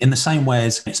 So in the same way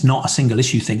as it's not a single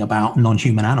issue thing about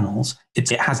non-human animals,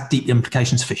 it has deep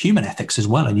implications for human ethics as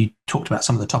well. And you talked about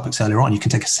some of the topics earlier on. You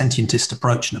can take a sentientist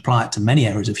approach and apply it to many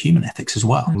areas of human ethics as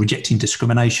well, rejecting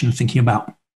discrimination, thinking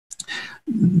about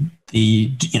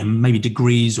the maybe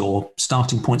degrees or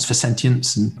starting points for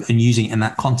sentience and using it in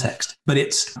that context. But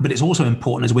it's also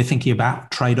important as we're thinking about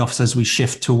trade-offs as we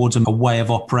shift towards a way of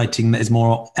operating that is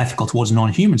more ethical towards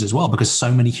non-humans as well, because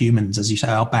so many humans, as you say,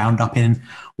 are bound up in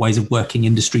ways of working,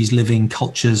 industries, living,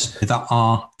 cultures that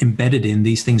are embedded in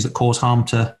these things that cause harm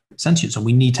to sentience. And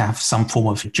we need to have some form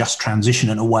of just transition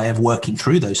and a way of working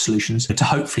through those solutions to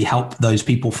hopefully help those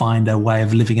people find a way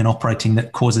of living and operating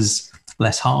that causes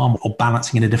less harm or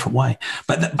balancing in a different way.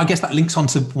 But I guess that links on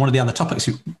to one of the other topics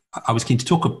I was keen to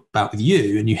talk about with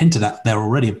you, and you hinted at there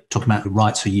already, talking about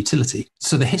rights for utility.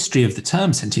 So the history of the term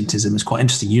sentientism is quite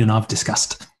interesting. You and I have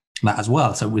discussed that as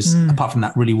well. So it was, apart from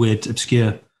that really weird,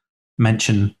 obscure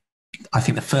mention, I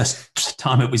think the first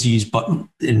time it was used, but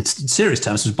in serious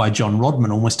terms, was by John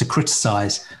Rodman, almost to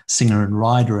criticize Singer and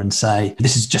Ryder and say,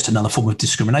 this is just another form of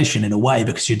discrimination in a way,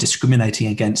 because you're discriminating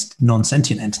against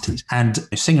non-sentient entities. And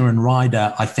Singer and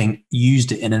Ryder, I think,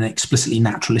 used it in an explicitly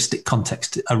naturalistic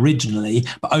context originally,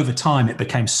 but over time it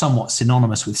became somewhat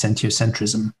synonymous with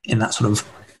sentiocentrism in that sort of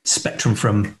spectrum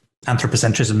from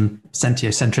anthropocentrism,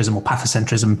 sentiocentrism or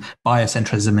pathocentrism,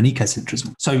 biocentrism and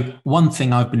ecocentrism. So one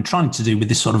thing I've been trying to do with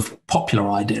this sort of popular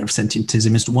idea of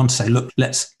sentientism is to want to say, look,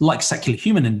 let's, like secular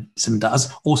humanism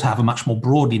does, also have a much more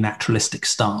broadly naturalistic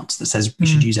stance that says we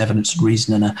should use evidence and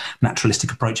reason and a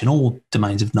naturalistic approach in all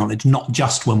domains of knowledge, not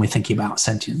just when we're thinking about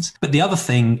sentience. But the other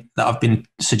thing that I've been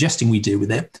suggesting we do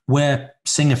with it, where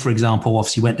Singer, for example,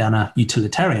 obviously went down a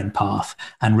utilitarian path,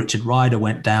 and Richard Ryder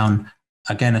went down,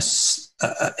 again,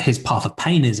 his path of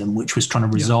painism, which was trying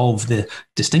to resolve the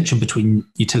distinction between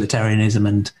utilitarianism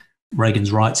and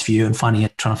Reagan's rights view, and trying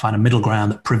to find a middle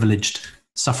ground that privileged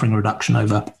suffering reduction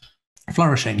over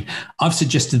flourishing. I've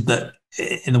suggested that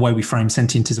in the way we frame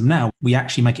sentientism now, we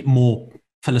actually make it more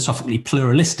philosophically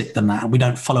pluralistic than that. We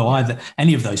don't follow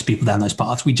any of those people down those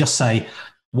paths. We just say,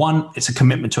 one, it's a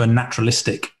commitment to a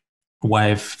naturalistic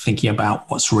way of thinking about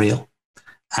what's real.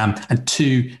 And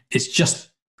two, it's just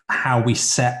how we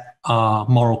set our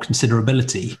moral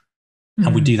considerability.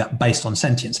 And we do that based on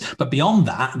sentience. But beyond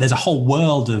that, there's a whole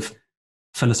world of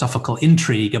philosophical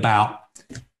intrigue about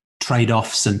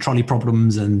trade-offs and trolley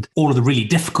problems and all of the really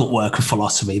difficult work of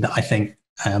philosophy that I think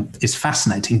is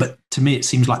fascinating. But to me, it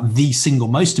seems like the single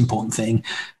most important thing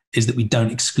is that we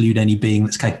don't exclude any being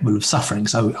that's capable of suffering.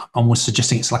 So I'm almost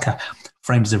suggesting it's like a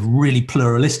framed as a really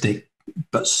pluralistic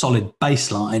but solid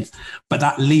baseline, but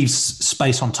that leaves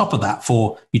space on top of that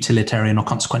for utilitarian or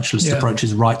consequentialist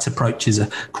approaches, rights approaches, a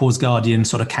cause guardian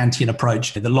sort of Kantian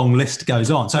approach. The long list goes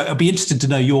on. So I'd be interested to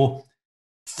know your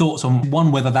thoughts on,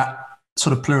 one, whether that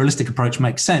sort of pluralistic approach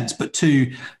makes sense, but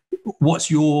two,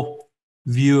 what's your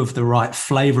view of the right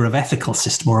flavor of ethical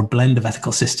system or a blend of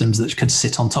ethical systems that could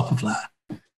sit on top of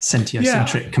that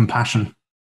sentiocentric compassion?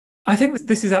 I think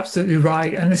this is absolutely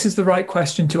right, and this is the right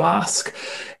question to ask.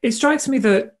 It strikes me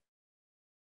that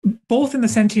both in the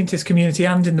sentientist community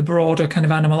and in the broader kind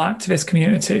of animal activist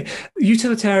community,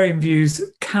 utilitarian views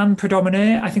can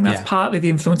predominate. I think that's partly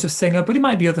the influence of Singer, but it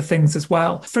might be other things as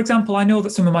well. For example, I know that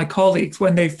some of my colleagues,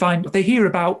 when they hear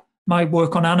about my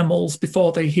work on animals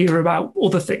before they hear about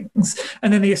other things,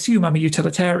 and then they assume I'm a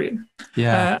utilitarian.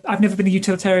 I've never been a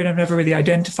utilitarian. I've never really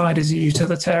identified as a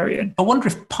utilitarian. I wonder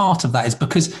if part of that is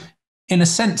because, in a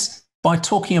sense, by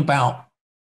talking about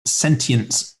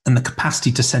sentience and the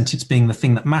capacity to sentience being the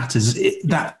thing that matters,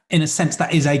 that in a sense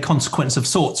that is a consequence of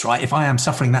sorts, right? If I am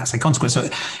suffering, that's a consequence. So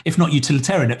if not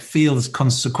utilitarian, it feels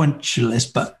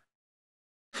consequentialist, but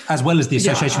as well as the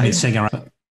association with Singer.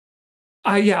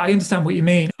 I understand what you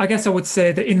mean. I guess I would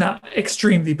say that in that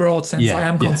extremely broad sense, I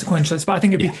am consequentialist, but I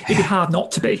think it'd be hard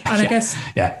not to be. And I guess,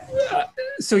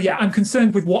 I'm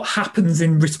concerned with what happens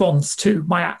in response to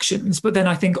my actions. But then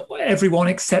I think everyone,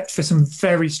 except for some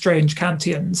very strange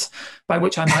Kantians, by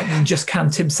which I might mean just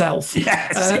Kant himself. You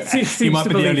might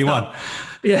be the only one.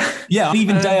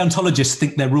 Even deontologists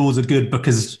think their rules are good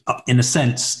because, in a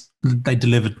sense, they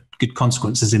delivered good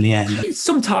consequences in the end.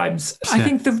 Sometimes. I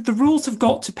think the rules have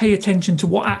got to pay attention to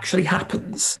what actually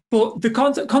happens. But the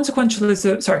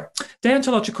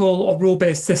deontological or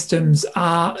rule-based systems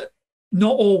are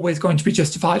not always going to be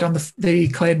justified on the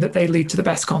claim that they lead to the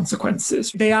best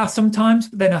consequences. They are sometimes,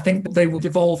 but then I think they will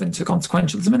devolve into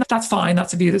consequentialism. And that's fine.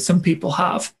 That's a view that some people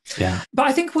have. But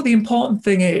I think what the important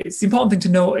thing to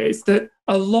note is that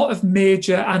a lot of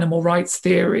major animal rights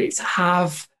theories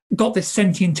have got this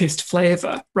sentientist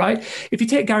flavour, right? If you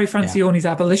take Gary Francione's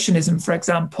abolitionism, for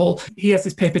example, he has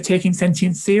this paper, Taking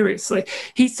Sentience Seriously.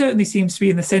 He certainly seems to be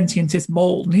in the sentientist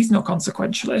mould, and he's not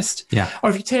consequentialist. Or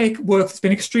if you take work that's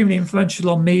been extremely influential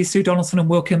on me, Sue Donaldson and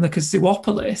Will Kinlocker's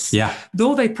Zoopolis,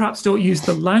 though they perhaps don't use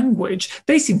the language,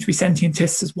 they seem to be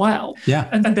sentientists as well.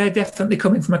 And they're definitely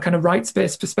coming from a kind of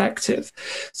rights-based perspective.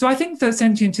 So I think that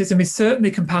sentientism is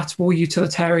certainly compatible with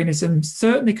utilitarianism,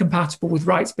 certainly compatible with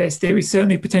rights-based theory,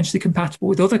 certainly potentially compatible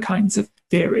with other kinds of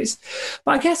theories.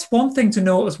 But I guess one thing to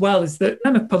note as well is that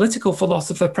I'm a political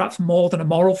philosopher, perhaps more than a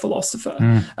moral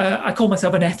philosopher. I call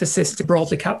myself an ethicist to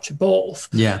broadly capture both.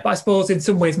 But I suppose in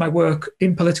some ways my work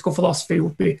in political philosophy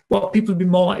would be, people would be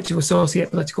more likely to associate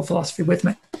political philosophy with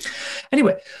me.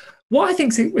 Anyway, what I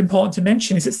think is important to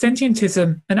mention is that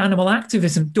sentientism and animal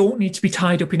activism don't need to be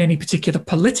tied up in any particular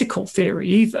political theory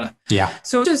either.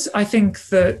 So just I think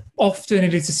that often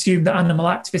it is assumed that animal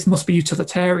activists must be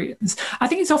utilitarians. I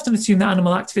think it's often assumed that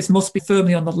animal activists must be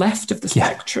firmly on the left of the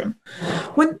spectrum,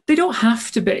 when they don't have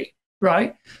to be,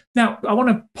 right? Now, I want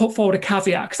to put forward a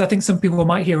caveat because I think some people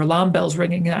might hear alarm bells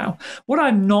ringing now. What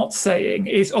I'm not saying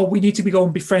is, we need to go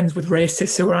and be friends with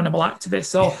racists who are animal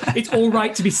activists, or it's all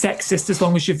right to be sexist as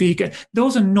long as you're vegan.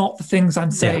 Those are not the things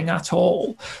I'm saying at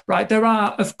all, right? There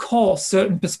are, of course,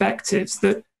 certain perspectives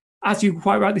that, as you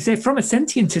quite rightly say, from a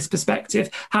sentientist perspective,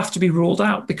 have to be ruled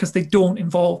out because they don't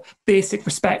involve basic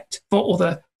respect for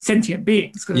other sentient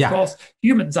beings, because of course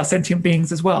humans are sentient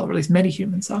beings as well, or at least many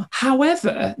humans are.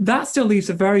 However, that still leaves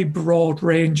a very broad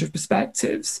range of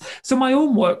perspectives. So my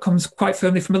own work comes quite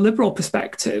firmly from a liberal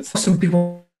perspective. Some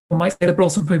people might say liberal,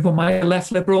 some people might say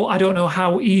left liberal. I don't know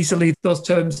how easily those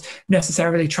terms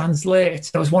necessarily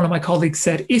translate. As one of my colleagues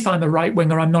said, if I'm a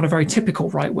right-winger, I'm not a very typical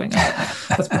right-winger.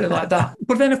 Let's put it like that.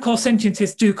 But then, of course,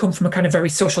 sentientists do come from a kind of very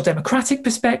social democratic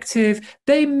perspective.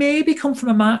 They maybe come from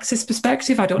a Marxist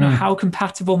perspective. I don't know how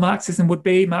compatible Marxism would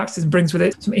be. Marxism brings with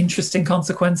it some interesting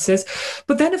consequences.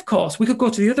 But then, of course, we could go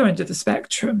to the other end of the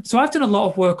spectrum. So I've done a lot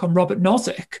of work on Robert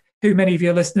Nozick, who many of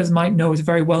your listeners might know is a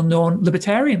very well-known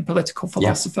libertarian political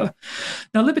philosopher.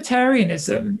 Now,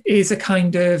 libertarianism is a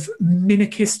kind of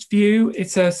minarchist view.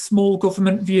 It's a small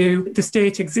government view. The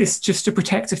state exists just to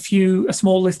protect a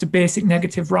small list of basic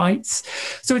negative rights.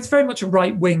 So it's very much a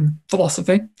right-wing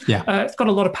philosophy. It's got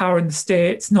a lot of power in the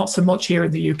States, not so much here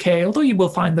in the UK, although you will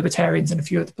find libertarians in a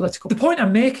few of the political. The point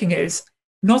I'm making is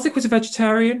Nozick was a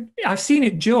vegetarian. I've seen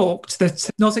it joked that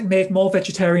Nozick made more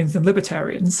vegetarians than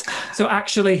libertarians. So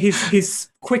actually his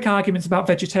quick arguments about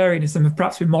vegetarianism have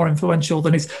perhaps been more influential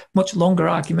than his much longer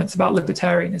arguments about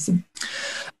libertarianism.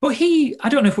 But I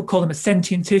don't know if we'd call him a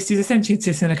sentientist. He's a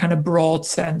sentientist in a kind of broad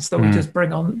sense, though he does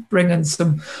bring in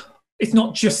some... It's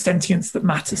not just sentience that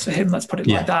matters for him, let's put it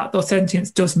like that, though sentience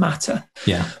does matter.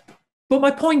 But my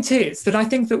point is that I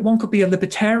think that one could be a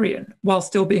libertarian while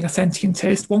still being a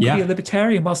sentientist. One could be a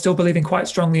libertarian while still believing quite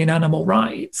strongly in animal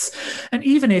rights. And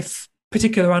even if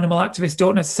particular animal activists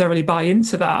don't necessarily buy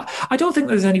into that, I don't think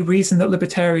there's any reason that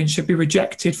libertarians should be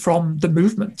rejected from the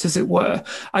movement, as it were.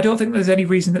 I don't think there's any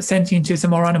reason that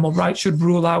sentientism or animal rights should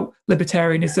rule out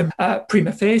libertarianism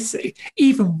prima facie,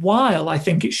 even while I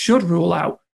think it should rule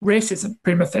out racism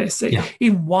prima facie,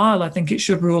 even while I think it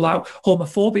should rule out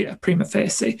homophobia prima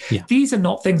facie. These are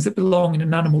not things that belong in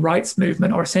an animal rights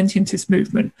movement or a sentientist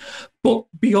movement. But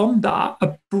beyond that,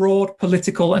 a broad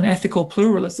political and ethical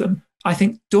pluralism, I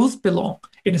think, does belong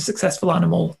in a successful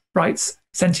animal rights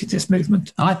sentientist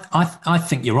movement. I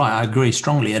think you're right. I agree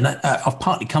strongly. And I've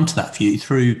partly come to that view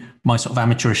through my sort of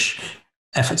amateurish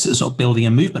efforts at sort of building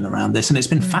a movement around this. And it's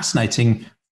been fascinating,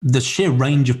 the sheer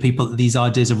range of people that these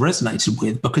ideas have resonated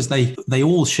with, because they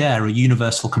all share a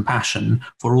universal compassion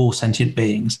for all sentient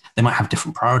beings. They might have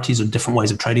different priorities or different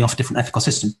ways of trading off different ethical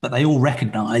systems, but they all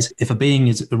recognize if a being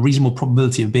is a reasonable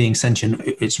probability of being sentient,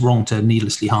 it's wrong to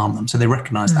needlessly harm them. So they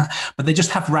recognize that, but they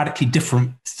just have radically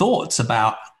different thoughts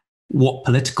about what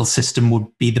political system would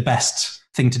be the best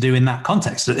thing to do in that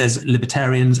context. There's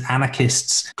libertarians,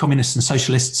 anarchists, communists and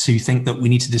socialists who think that we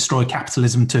need to destroy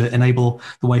capitalism to enable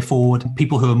the way forward.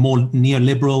 People who are more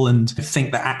neoliberal and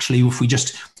think that actually if we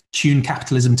just tune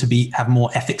capitalism to have more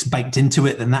ethics baked into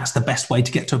it, then that's the best way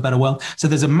to get to a better world. So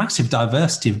there's a massive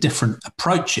diversity of different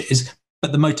approaches,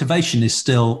 but the motivation is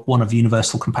still one of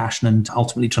universal compassion and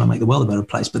ultimately trying to make the world a better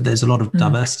place. But there's a lot of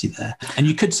diversity there. And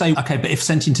you could say, okay, but if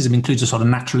sentientism includes a sort of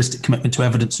naturalistic commitment to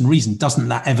evidence and reason, doesn't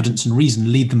that evidence and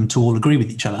reason lead them to all agree with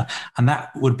each other? And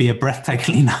that would be a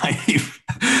breathtakingly naive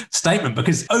statement,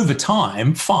 because over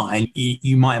time,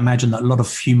 you might imagine that a lot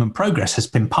of human progress has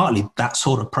been partly that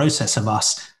sort of process of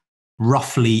us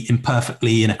roughly,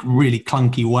 imperfectly, in a really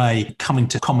clunky way, coming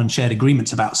to common shared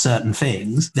agreements about certain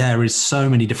things. There is so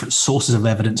many different sources of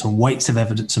evidence and weights of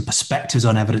evidence and perspectives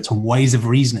on evidence and ways of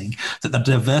reasoning that the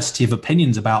diversity of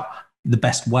opinions about the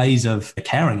best ways of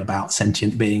caring about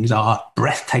sentient beings are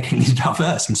breathtakingly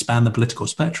diverse and span the political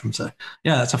spectrum. So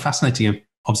yeah, that's a fascinating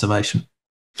observation.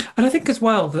 And I think as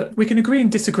well that we can agree and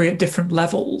disagree at different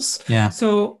levels.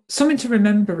 So something to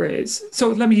remember is, so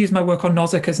let me use my work on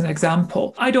Nozick as an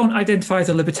example. I don't identify as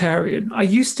a libertarian. I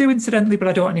used to, incidentally, but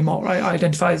I don't anymore. I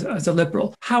identify as a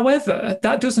liberal. However,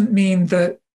 that doesn't mean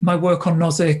that my work on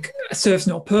Nozick serves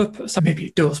no purpose. Maybe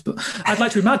it does, but I'd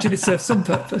like to imagine it serves some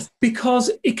purpose,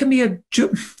 because it can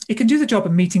do the job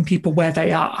of meeting people where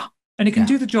they are. And it can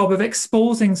do the job of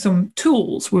exposing some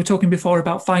tools. We were talking before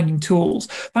about finding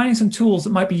some tools that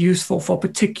might be useful for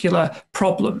particular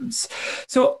problems.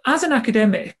 So as an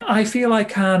academic, I feel I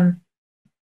can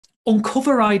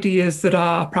uncover ideas that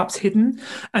are perhaps hidden,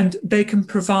 and they can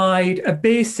provide a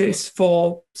basis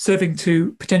for serving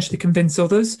to potentially convince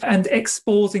others and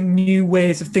exposing new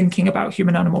ways of thinking about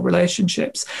human-animal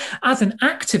relationships. As an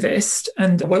activist,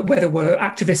 and whether we're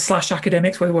activists /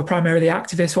 academics, whether we're primarily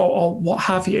activists or what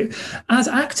have you, as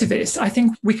activists, I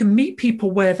think we can meet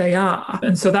people where they are.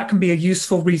 And so that can be a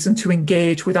useful reason to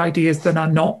engage with ideas that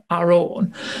are not our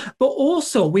own. But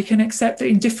also we can accept that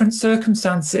in different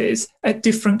circumstances, at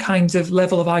different kinds of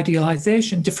level of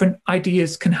idealization, different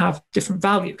ideas can have different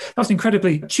value. That was an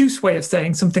incredibly obtuse way of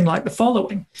saying something like the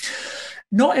following.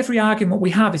 Not every argument we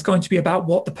have is going to be about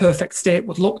what the perfect state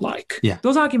would look like.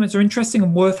 Those arguments are interesting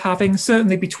and worth having,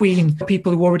 certainly between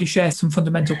people who already share some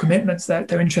fundamental commitments that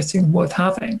they're interesting and worth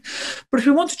having. But if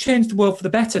we want to change the world for the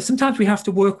better, sometimes we have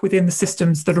to work within the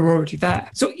systems that are already there.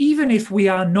 So even if we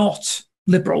are not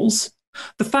liberals,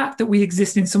 The fact that we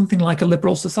exist in something like a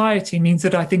liberal society means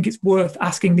that I think it's worth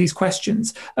asking these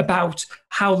questions about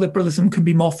how liberalism can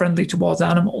be more friendly towards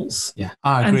animals. Yeah,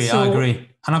 I agree.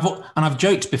 And I've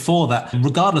joked before that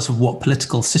regardless of what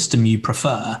political system you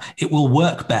prefer, it will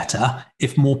work better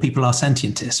if more people are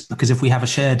sentientists, because if we have a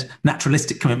shared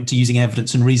naturalistic commitment to using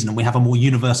evidence and reason, and we have a more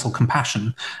universal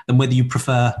compassion, then whether you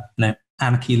prefer,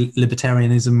 anarchy,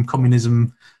 libertarianism,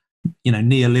 communism,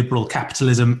 neoliberal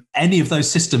capitalism, any of those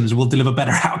systems will deliver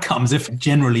better outcomes if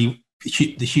generally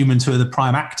the humans who are the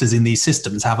prime actors in these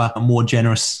systems have a more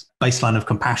generous baseline of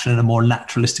compassion and a more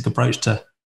naturalistic approach to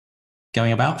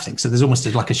going about things. So there's almost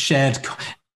like a shared,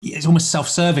 it's almost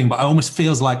self-serving, but it almost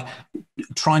feels like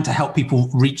trying to help people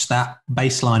reach that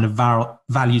baseline of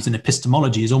values and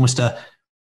epistemology is almost a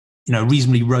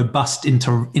reasonably robust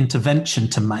intervention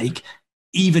to make,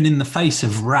 even in the face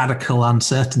of radical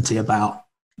uncertainty about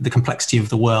the complexity of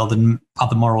the world and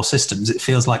other moral systems. It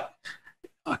feels like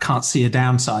I can't see a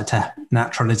downside to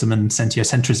naturalism and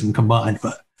sentiocentrism combined,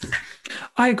 but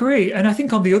I agree. And I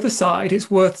think on the other side,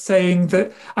 it's worth saying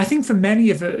that I think for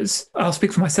many of us, I'll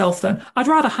speak for myself then, I'd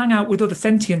rather hang out with other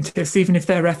sentientists, even if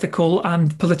their ethical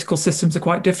and political systems are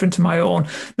quite different to my own,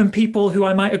 than people who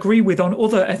I might agree with on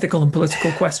other ethical and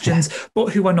political questions,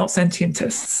 but who are not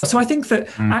sentientists. So I think that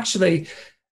actually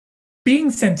being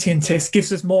sentientist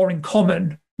gives us more in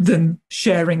common than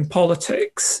sharing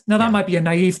politics. Now, that might be a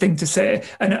naive thing to say.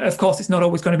 And of course, it's not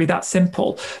always going to be that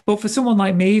simple. But for someone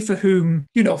like me, for whom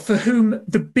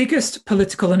the biggest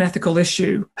political and ethical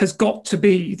issue has got to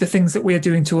be the things that we are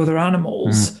doing to other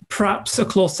animals, perhaps a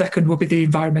close second would be the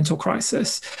environmental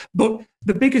crisis. But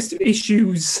the biggest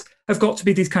issues have got to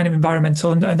be these kind of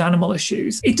environmental and animal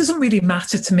issues. It doesn't really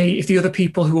matter to me if the other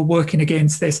people who are working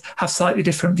against this have slightly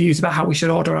different views about how we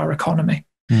should order our economy.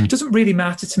 It doesn't really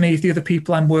matter to me if the other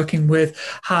people I'm working with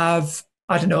have,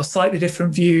 slightly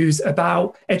different views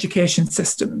about education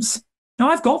systems. Now,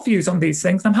 I've got views on these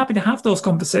things, and I'm happy to have those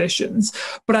conversations,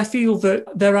 but I feel that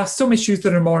there are some issues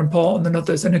that are more important than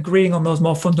others, and agreeing on those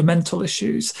more fundamental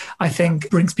issues, I think,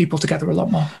 brings people together a lot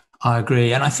more. I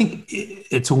agree. And I think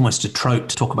it's almost a trope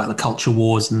to talk about the culture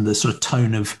wars and the sort of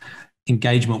tone of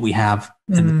engagement we have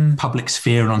in the public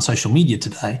sphere and on social media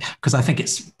today, because I think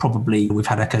it's probably, we've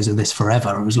had echoes of this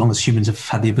forever, as long as humans have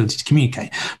had the ability to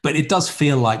communicate. But it does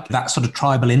feel like that sort of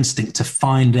tribal instinct to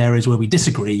find areas where we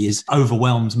disagree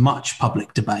overwhelms much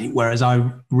public debate, whereas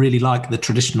I really like the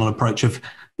traditional approach of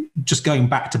just going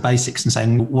back to basics and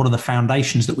saying, what are the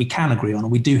foundations that we can agree on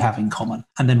and we do have in common,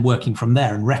 and then working from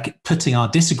there and putting our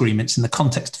disagreements in the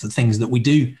context of the things that we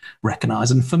do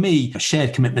recognize. And for me, a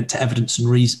shared commitment to evidence and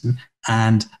reason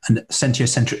and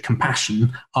sentiocentric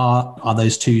compassion are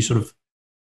those two sort of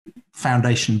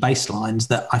foundation baselines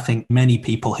that I think many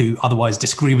people who otherwise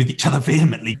disagree with each other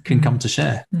vehemently can come to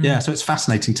share. Yeah, so it's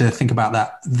fascinating to think about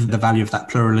that, the value of that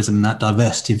pluralism, that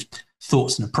diversity of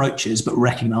thoughts and approaches, but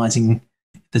recognizing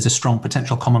there's a strong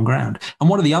potential common ground. And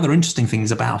one of the other interesting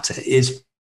things about it is,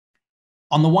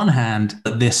 on the one hand,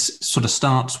 this sort of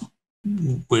stance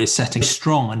we're setting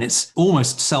strong, and it's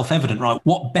almost self-evident, right?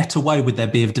 What better way would there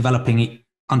be of developing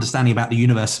understanding about the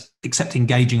universe except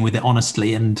engaging with it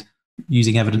honestly and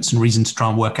using evidence and reason to try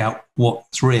and work out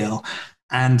what's real?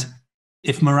 And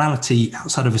if morality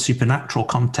outside of a supernatural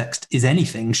context is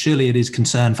anything, surely it is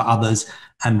concern for others.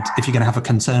 And if you're going to have a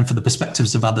concern for the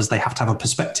perspectives of others, they have to have a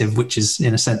perspective, which is,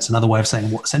 in a sense, another way of saying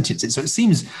what sentience is. So it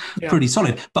seems pretty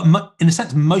solid. But in a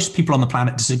sense, most people on the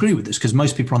planet disagree with this, because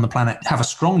most people on the planet have a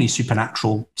strongly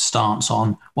supernatural stance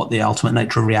on what the ultimate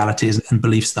nature of reality is, and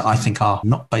beliefs that I think are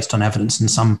not based on evidence, in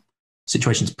some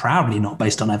situations proudly not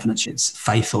based on evidence. It's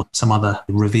faith or some other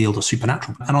revealed or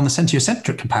supernatural. And on the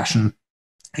sentiocentric compassion,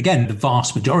 again, the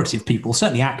vast majority of people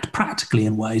certainly act practically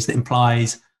in ways that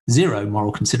implies zero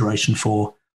moral consideration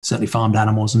for certainly farmed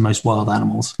animals and most wild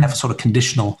animals. Have a sort of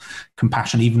conditional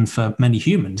compassion, even for many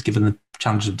humans, given the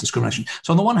challenges of discrimination.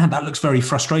 So on the one hand, that looks very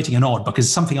frustrating and odd,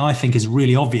 because something I think is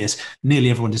really obvious,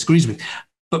 nearly everyone disagrees with.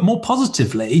 But more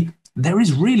positively, there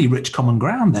is really rich common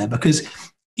ground there, because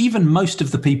even most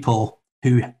of the people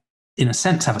who, in a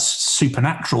sense, have a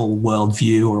supernatural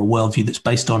worldview, or a worldview that's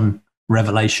based on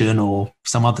revelation or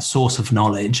some other source of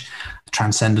knowledge,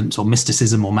 transcendence or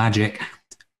mysticism or magic,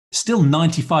 still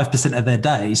 95% of their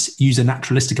days use a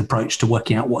naturalistic approach to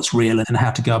working out what's real and how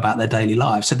to go about their daily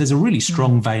lives. So there's a really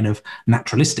strong vein of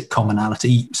naturalistic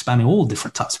commonality spanning all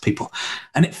different types of people.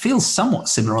 And it feels somewhat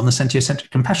similar on the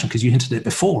sentiocentric compassion, because you hinted at it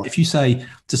before. If you say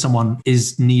to someone,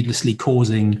 is needlessly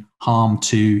causing harm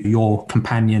to your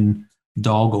companion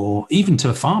dog or even to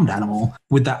a farmed animal,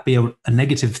 would that be a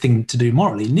negative thing to do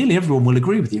morally? Nearly everyone will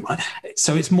agree with you, right?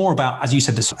 So it's more about, as you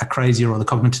said, the crazy or the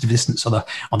cognitive dissonance or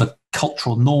the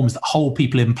cultural norms that hold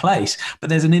people in place. But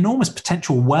there's an enormous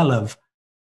potential well of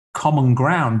common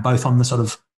ground, both on the sort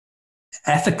of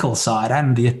ethical side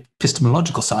and the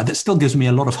epistemological side, that still gives me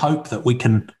a lot of hope that we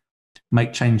can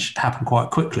make change happen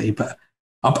quite quickly. But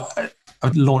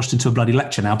I've launched into a bloody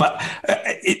lecture now. But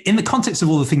in the context of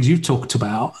all the things you've talked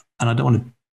about, and I don't want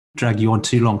to drag you on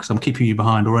too long because I'm keeping you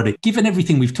behind already, given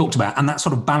everything we've talked about and that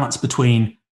sort of balance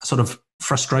between sort of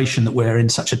frustration that we're in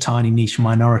such a tiny niche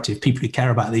minority of people who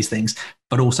care about these things,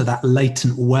 but also that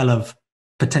latent well of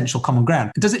potential common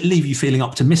ground, does it leave you feeling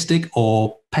optimistic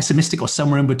or pessimistic or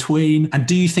somewhere in between? And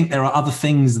do you think there are other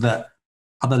things, that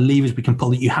other levers we can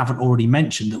pull that you haven't already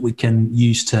mentioned that we can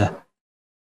use to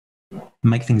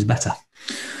make things better?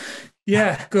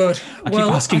 Yeah, good. I keep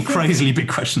asking crazily big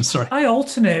questions, sorry. I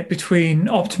alternate between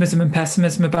optimism and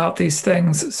pessimism about these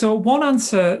things. So one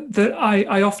answer that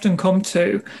I often come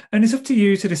to, and it's up to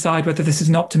you to decide whether this is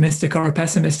an optimistic or a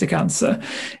pessimistic answer,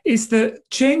 is that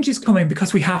change is coming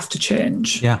because we have to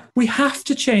change. Yeah. We have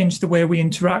to change the way we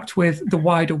interact with the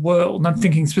wider world. And I'm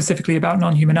thinking specifically about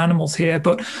non-human animals here,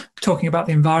 but talking about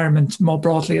the environment more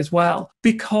broadly as well.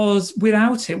 Because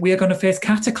without it, we are going to face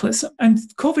cataclysm. And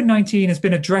COVID-19 has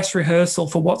been a dress rehearsal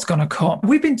for what's going to come.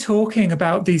 We've been talking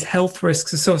about these health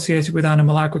risks associated with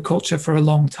animal agriculture for a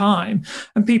long time.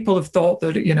 And people have thought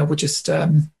that, we're just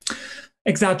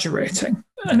exaggerating.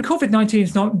 And COVID-19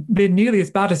 has not been nearly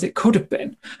as bad as it could have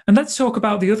been. And let's talk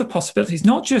about the other possibilities,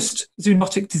 not just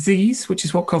zoonotic disease, which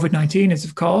is what COVID-19 is,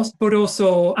 of course, but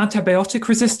also antibiotic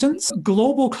resistance,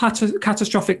 global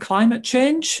catastrophic climate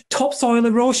change, topsoil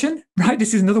erosion, right?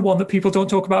 This is another one that people don't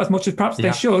talk about as much as perhaps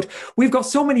they should. We've got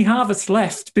so many harvests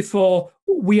left before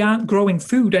we aren't growing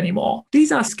food anymore.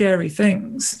 These are scary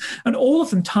things. And all of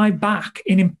them tie back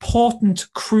in important,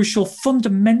 crucial,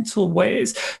 fundamental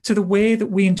ways to the way that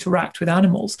we interact with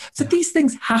animals. So these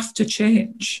things have to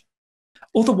change.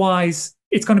 Otherwise,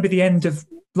 it's going to be the end of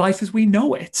life as we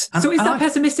know it. So is that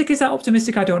pessimistic? Is that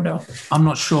optimistic? I don't know. I'm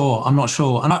not sure.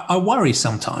 And I worry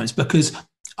sometimes because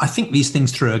I think these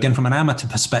things through, again, from an amateur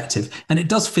perspective, and it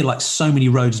does feel like so many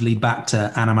roads lead back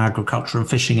to animal agriculture and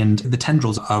fishing, and the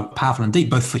tendrils are powerful indeed,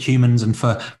 both for humans and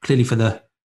clearly for the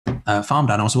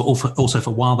farmed animals, but also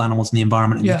for wild animals in the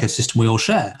environment and the ecosystem we all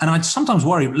share. And I sometimes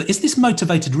worry, is this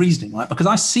motivated reasoning, right? Because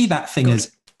I see that thing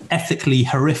as ethically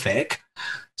horrific.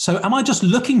 So am I just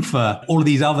looking for all of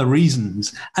these other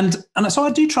reasons? And so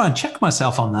I do try and check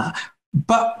myself on that.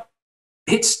 But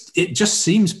it just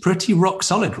seems pretty rock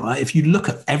solid, right? If you look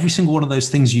at every single one of those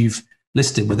things you've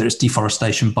listed, whether it's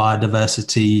deforestation,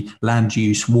 biodiversity, land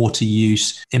use, water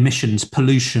use, emissions,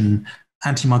 pollution,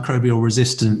 antimicrobial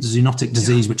resistance, zoonotic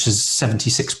disease, which is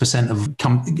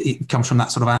 76% it comes from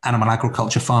that sort of animal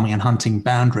agriculture, farming and hunting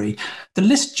boundary. The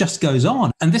list just goes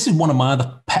on. And this is one of my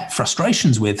other pet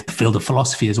frustrations with the field of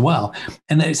philosophy as well.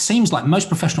 And it seems like most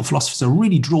professional philosophers are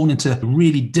really drawn into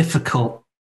really difficult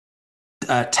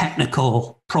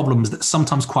technical problems that are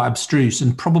sometimes quite abstruse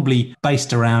and probably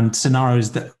based around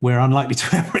scenarios that we're unlikely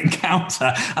to ever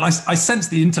encounter. And I sense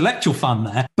the intellectual fun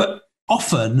there, but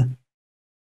often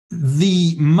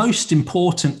the most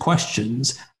important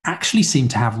questions actually seem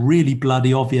to have really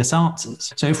bloody obvious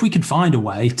answers. So if we could find a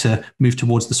way to move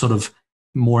towards the sort of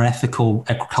more ethical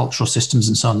agricultural systems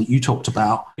and so on that you talked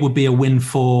about, it would be a win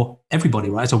for everybody,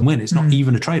 right? It's a win. It's not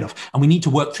even a trade-off. And we need to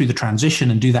work through the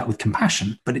transition and do that with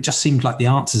compassion. But it just seems like the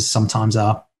answers sometimes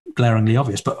are glaringly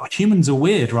obvious. But humans are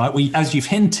weird, right? As you've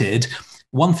hinted,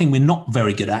 one thing we're not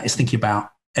very good at is thinking about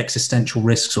existential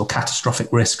risks or catastrophic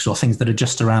risks or things that are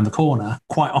just around the corner.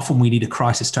 Quite often we need a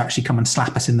crisis to actually come and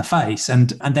slap us in the face. And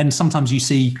then sometimes you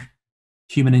see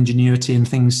human ingenuity and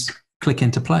things click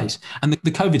into place. And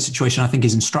the COVID situation, I think,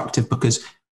 is instructive because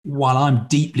while I'm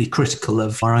deeply critical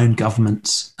of our own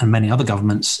governments and many other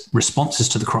governments' responses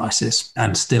to the crisis,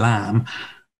 and still am,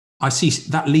 I see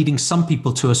that leading some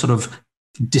people to a sort of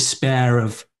despair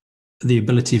of the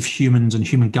ability of humans and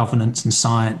human governance and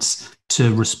science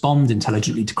to respond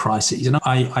intelligently to crises. And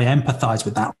I empathize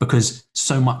with that because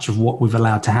so much of what we've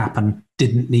allowed to happen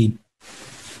didn't need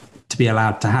to be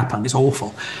allowed to happen. It's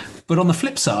awful. But on the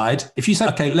flip side, if you say,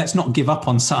 okay, let's not give up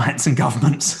on science and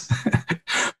governments,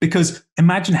 because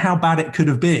imagine how bad it could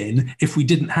have been if we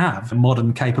didn't have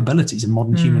modern capabilities and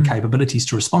modern human capabilities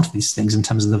to respond to these things in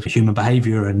terms of the human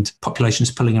behavior and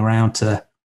populations pulling around to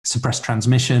suppress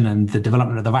transmission and the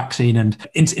development of the vaccine. And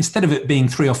instead of it being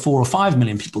 3 or 4 or 5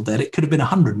 million people dead, it could have been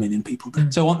 100 million people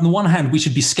dead. So on the one hand, we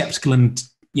should be skeptical and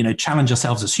challenge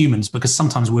ourselves as humans because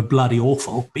sometimes we're bloody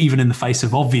awful, even in the face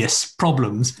of obvious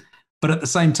problems. But at the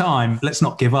same time, let's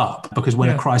not give up, because when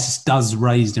a crisis does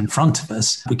raised in front of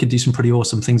us, we can do some pretty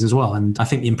awesome things as well. And I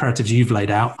think the imperatives you've laid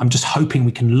out, I'm just hoping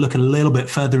we can look a little bit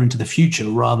further into the future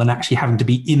rather than actually having to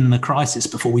be in the crisis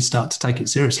before we start to take it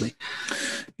seriously.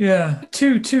 Yeah,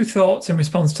 two thoughts in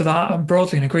response to that. I'm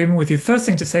broadly in agreement with you. First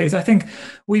thing to say is I think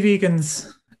we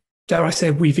vegans, dare I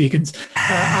say we vegans,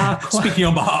 are quite... Speaking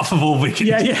on behalf of all vegans.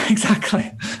 Yeah,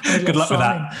 exactly. Good luck with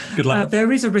that. Good luck.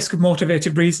 There is a risk of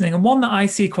motivated reasoning, and one that I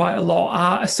see quite a lot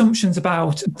are assumptions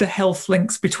about the health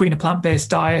links between a plant-based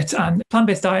diet and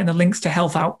the links to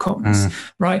health outcomes,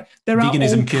 right?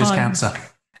 Veganism cures cancer.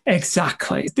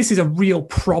 Exactly. This is a real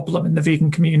problem in the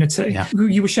vegan community. Yeah.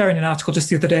 You were sharing an article just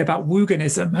the other day about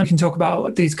veganism. I can talk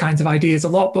about these kinds of ideas a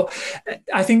lot, but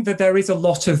I think that there is a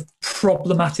lot of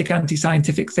problematic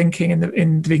anti-scientific thinking in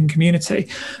the vegan community.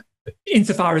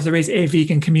 Insofar as there is a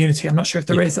vegan community, I'm not sure if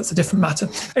there is, that's a different matter.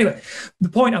 Anyway, the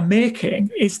point I'm making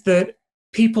is that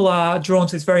people are drawn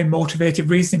to this very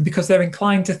motivated reasoning because they're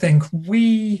inclined to think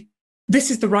this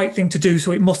is the right thing to do,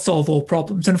 so it must solve all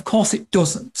problems. And of course it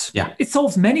doesn't. Yeah. It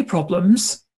solves many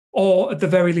problems, or at the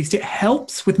very least it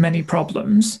helps with many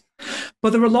problems, but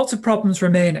there are lots of problems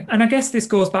remaining. And I guess this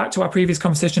goes back to our previous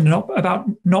conversation about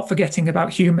not forgetting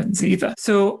about humans either.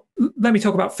 So let me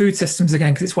talk about food systems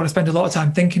again, because it's what I spend a lot of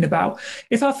time thinking about.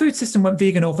 If our food system went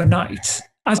vegan overnight,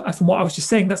 as from what I was just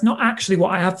saying, that's not actually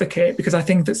what I advocate, because I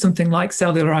think that something like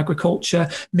cellular agriculture,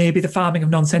 maybe the farming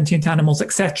of non-sentient animals,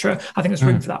 etc., I think there's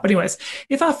room for that. But anyways,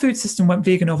 if our food system went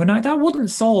vegan overnight, that wouldn't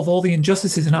solve all the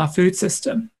injustices in our food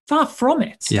system. Far from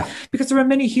it. Yeah. Because there are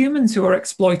many humans who are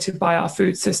exploited by our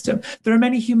food system. There are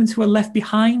many humans who are left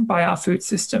behind by our food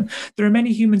system. There are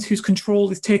many humans whose control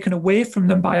is taken away from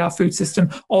them by our food system,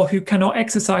 or who cannot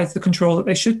exercise the control that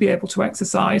they should be able to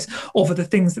exercise over the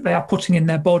things that they are putting in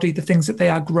their body, the things that they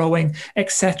are growing,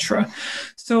 etc.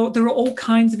 So there are all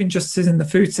kinds of injustices in the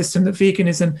food system that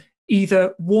veganism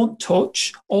either won't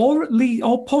touch or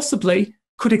possibly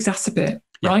could exacerbate.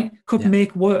 Right? Could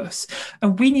make worse.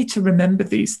 And we need to remember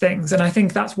these things. And I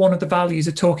think that's one of the values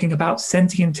of talking about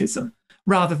sentientism,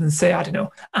 rather than say, I don't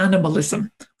know,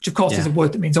 animalism, which of course is a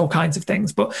word that means all kinds of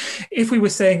things. But if we were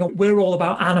saying we're all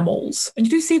about animals, and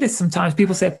you do see this sometimes,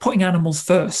 people say putting animals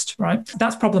first, right?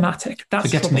 That's problematic. That's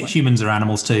forgetting that humans are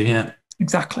animals too, yeah.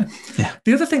 Exactly. Yeah.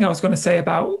 The other thing I was going to say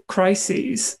about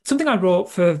crises, something I wrote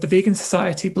for the Vegan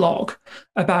Society blog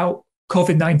about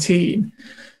COVID-19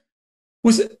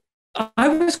 was I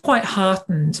was quite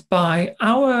heartened by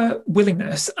our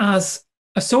willingness as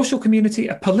a social community,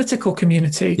 a political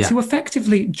community, to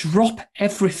effectively drop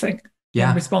everything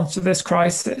in response to this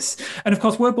crisis. And of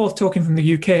course, we're both talking from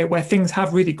the UK, where things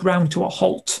have really ground to a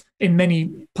halt in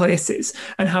many places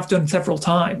and have done several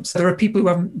times. There are people who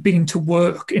haven't been to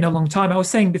work in a long time. I was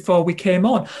saying before we came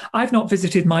on, I've not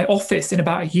visited my office in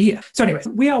about a year. So anyway,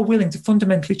 we are willing to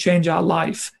fundamentally change our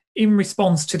life in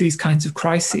response to these kinds of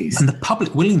crises. And the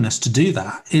public willingness to do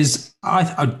that is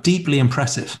deeply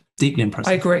impressive. Deeply impressive.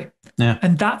 I agree. Yeah.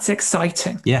 And that's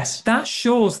exciting. Yes. That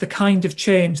shows the kind of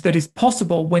change that is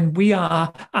possible when we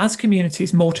are, as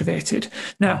communities, motivated.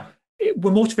 Now,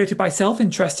 we're motivated by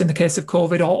self-interest in the case of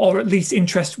COVID, or at least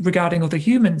interest regarding other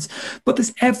humans. But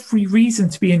there's every reason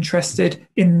to be interested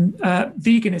in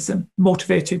veganism,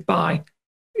 motivated by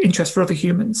interest for other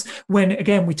humans. When,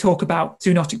 again, we talk about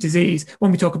zoonotic disease,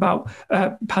 when we talk about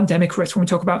pandemic risk, when we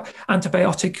talk about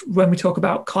antibiotic, when we talk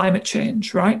about climate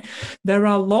change, right? There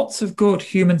are lots of good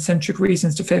human-centric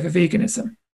reasons to favour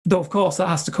veganism. Though, of course, that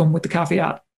has to come with the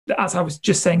caveat that, as I was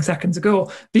just saying seconds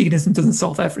ago, veganism doesn't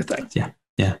solve everything. Yeah.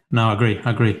 Yeah, no, I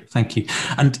agree. Thank you.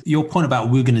 And your point about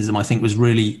veganism, I think, was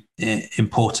really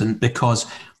important, because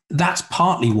that's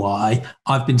partly why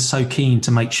I've been so keen to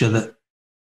make sure that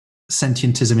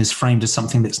sentientism is framed as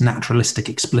something that's naturalistic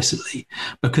explicitly,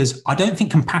 because I don't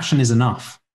think compassion is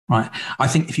enough, right? I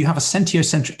think if you have a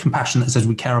sentiocentric compassion that says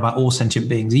we care about all sentient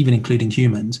beings, even including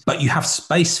humans, but you have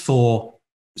space for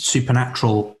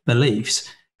supernatural beliefs,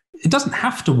 it doesn't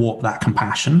have to warp that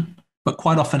compassion, but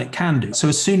quite often it can do. So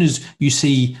as soon as you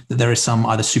see that there is some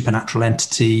either supernatural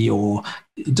entity, or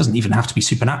it doesn't even have to be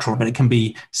supernatural, but it can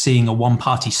be seeing a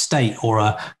one-party state or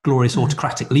a glorious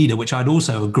autocratic leader, which I'd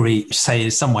also agree, say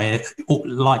is some way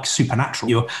like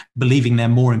supernatural. You're believing they're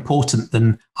more important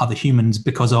than other humans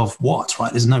because of what,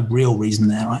 right? There's no real reason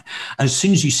there, right? And as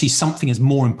soon as you see something as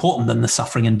more important than the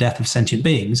suffering and death of sentient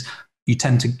beings, you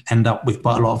tend to end up with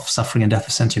quite a lot of suffering and death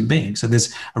of sentient beings. So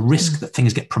there's a risk that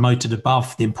things get promoted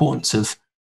above the importance of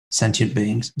sentient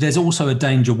beings. There's also a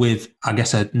danger with, I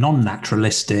guess, a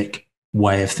non-naturalistic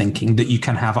way of thinking, that you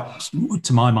can have,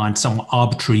 to my mind, some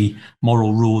arbitrary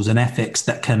moral rules and ethics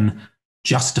that can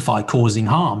justify causing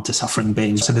harm to suffering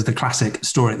beings. So there's the classic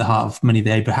story at the heart of many of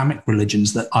the Abrahamic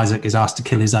religions that Isaac is asked to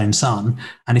kill his own son.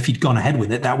 And if he'd gone ahead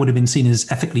with it, that would have been seen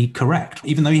as ethically correct.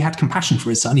 Even though he had compassion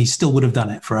for his son, he still would have done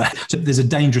it So there's a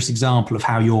dangerous example of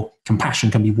how your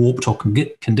compassion can be warped or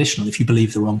conditional if you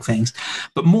believe the wrong things.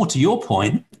 But more to your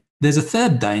point, there's a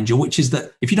third danger, which is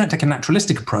that if you don't take a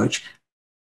naturalistic approach,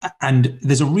 and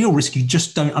there's a real risk you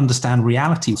just don't understand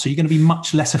reality. So you're going to be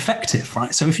much less effective,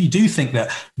 right? So if you do think that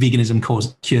veganism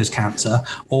cures cancer,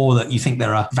 or that you think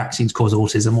there are vaccines cause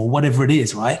autism, or whatever it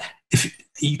is, right? If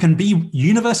you can be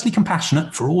universally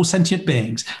compassionate for all sentient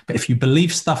beings, but if you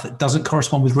believe stuff that doesn't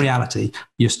correspond with reality,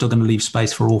 you're still going to leave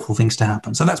space for awful things to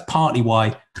happen. So that's partly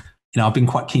why, I've been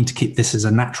quite keen to keep this as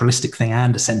a naturalistic thing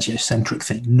and a sentient-centric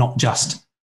thing, not just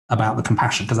about the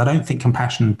compassion, because I don't think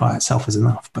compassion by itself is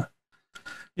enough, but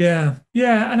Yeah.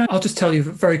 And I'll just tell you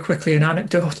very quickly an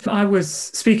anecdote. I was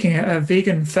speaking at a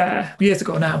vegan fair years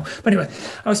ago now. But anyway,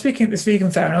 I was speaking at this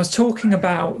vegan fair and I was talking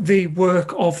about the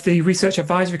work of the Research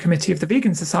Advisory Committee of the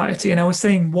Vegan Society. And I was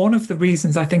saying one of the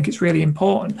reasons I think it's really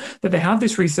important that they have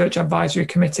this Research Advisory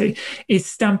Committee is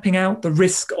stamping out the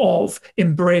risk of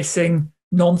embracing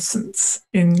nonsense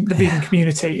in the vegan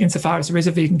community, insofar as there is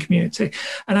a vegan community.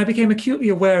 And I became acutely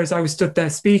aware as I was stood there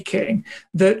speaking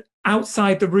that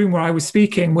outside the room where I was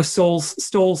speaking were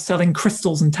stalls selling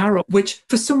crystals and tarot, which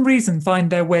for some reason find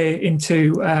their way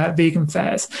into vegan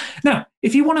fairs. Now,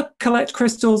 if you want to collect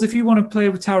crystals, if you want to play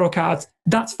with tarot cards,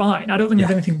 that's fine. I don't think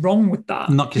there's anything wrong with that.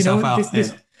 Knock yourself out.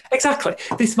 Exactly.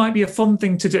 This might be a fun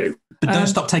thing to do. But don't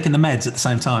stop taking the meds at the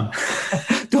same time.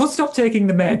 Don't stop taking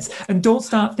the meds, and don't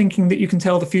start thinking that you can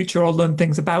tell the future or learn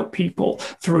things about people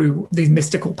through these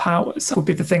mystical powers. That would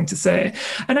be the thing to say.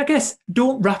 And I guess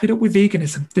don't wrap it up with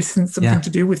veganism. This isn't something to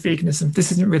do with veganism.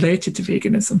 This isn't related to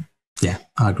veganism. Yeah,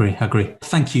 I agree.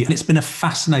 Thank you. And it's been a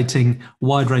fascinating,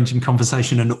 wide-ranging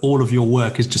conversation, and all of your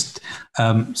work is just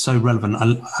so relevant.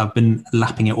 I've been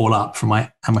lapping it all up from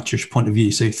my amateurish point of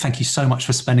view. So thank you so much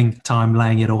for spending time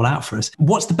laying it all out for us.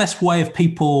 What's the best way of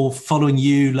people following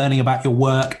you, learning about your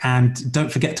work? And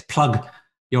don't forget to plug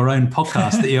your own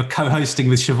podcast that you're co-hosting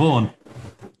with Siobhan.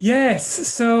 Yes.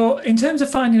 So in terms of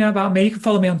finding out about me, you can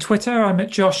follow me on Twitter. I'm at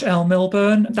Josh L.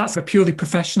 Milburn. That's a purely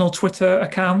professional Twitter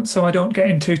account, so I don't get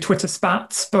into Twitter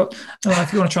spats. But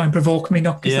if you want to try and provoke me,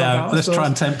 knock yourself out. Yeah, let's try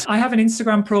and tempt. I have an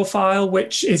Instagram profile,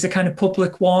 which is a kind of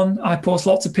public one. I post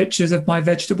lots of pictures of my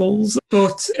vegetables,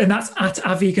 and that's at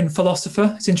A Vegan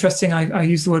Philosopher. It's interesting. I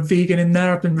use the word vegan in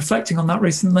there. I've been reflecting on that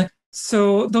recently.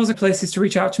 So those are places to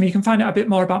reach out to me. You can find out a bit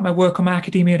more about my work on my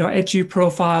academia.edu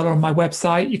profile or on my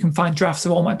website. You can find drafts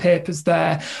of all my papers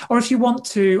there. Or if you want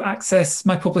to access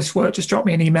my published work, just drop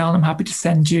me an email and I'm happy to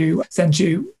send you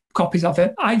copies of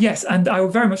it. Yes, and I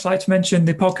would very much like to mention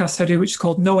the podcast I do, which is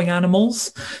called Knowing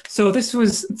Animals. So this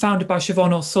was founded by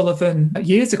Siobhan O'Sullivan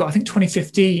years ago, I think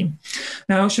 2015.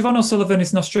 Now, Siobhan O'Sullivan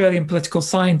is an Australian political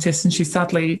scientist, and she's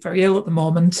sadly very ill at the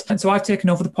moment. And so I've taken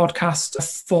over the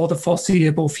podcast for the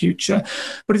foreseeable future.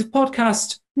 But it's a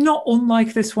podcast not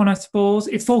unlike this one, I suppose.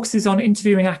 It focuses on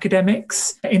interviewing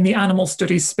academics in the animal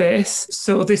studies space.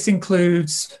 So this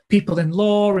includes people in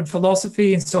law, in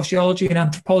philosophy, in sociology, in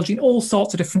anthropology, in all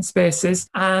sorts of different spaces.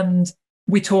 And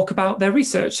we talk about their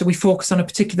research. So we focus on a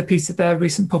particular piece of their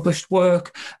recent published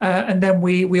work. And then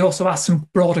we also ask some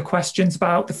broader questions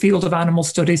about the field of animal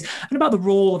studies and about the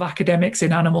role of academics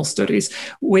in animal studies,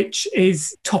 which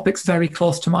is topics very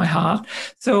close to my heart.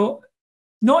 So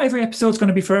not every episode is going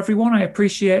to be for everyone. I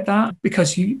appreciate that,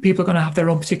 because people are going to have their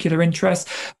own particular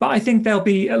interests. But I think there'll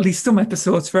be at least some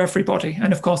episodes for everybody.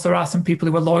 And of course, there are some people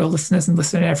who are loyal listeners and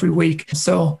listen every week.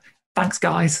 So thanks,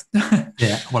 guys.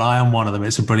 Yeah, well, I am one of them.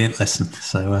 It's a brilliant listen.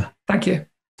 So thank you.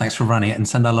 Thanks for running it, and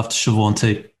send our love to Siobhan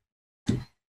too.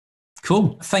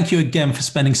 Cool. Thank you again for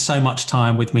spending so much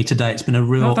time with me today. It's been a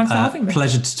real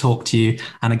pleasure to talk to you.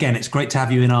 And again, it's great to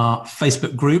have you in our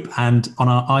Facebook group and on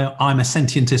our I'm a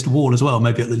Sentientist wall as well.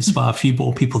 Maybe it'll inspire a few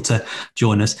more people to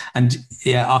join us. And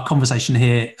yeah, our conversation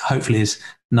here hopefully has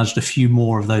nudged a few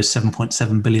more of those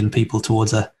 7.7 billion people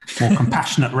towards a more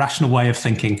compassionate, rational way of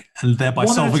thinking, and thereby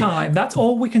solving... One at a time. That's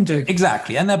all we can do.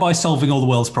 Exactly. And thereby solving all the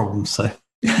world's problems. So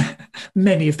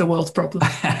many of the world's problems.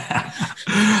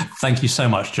 Thank you so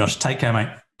much, Josh. Take care, mate.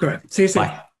 Great. See you soon.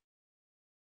 Bye.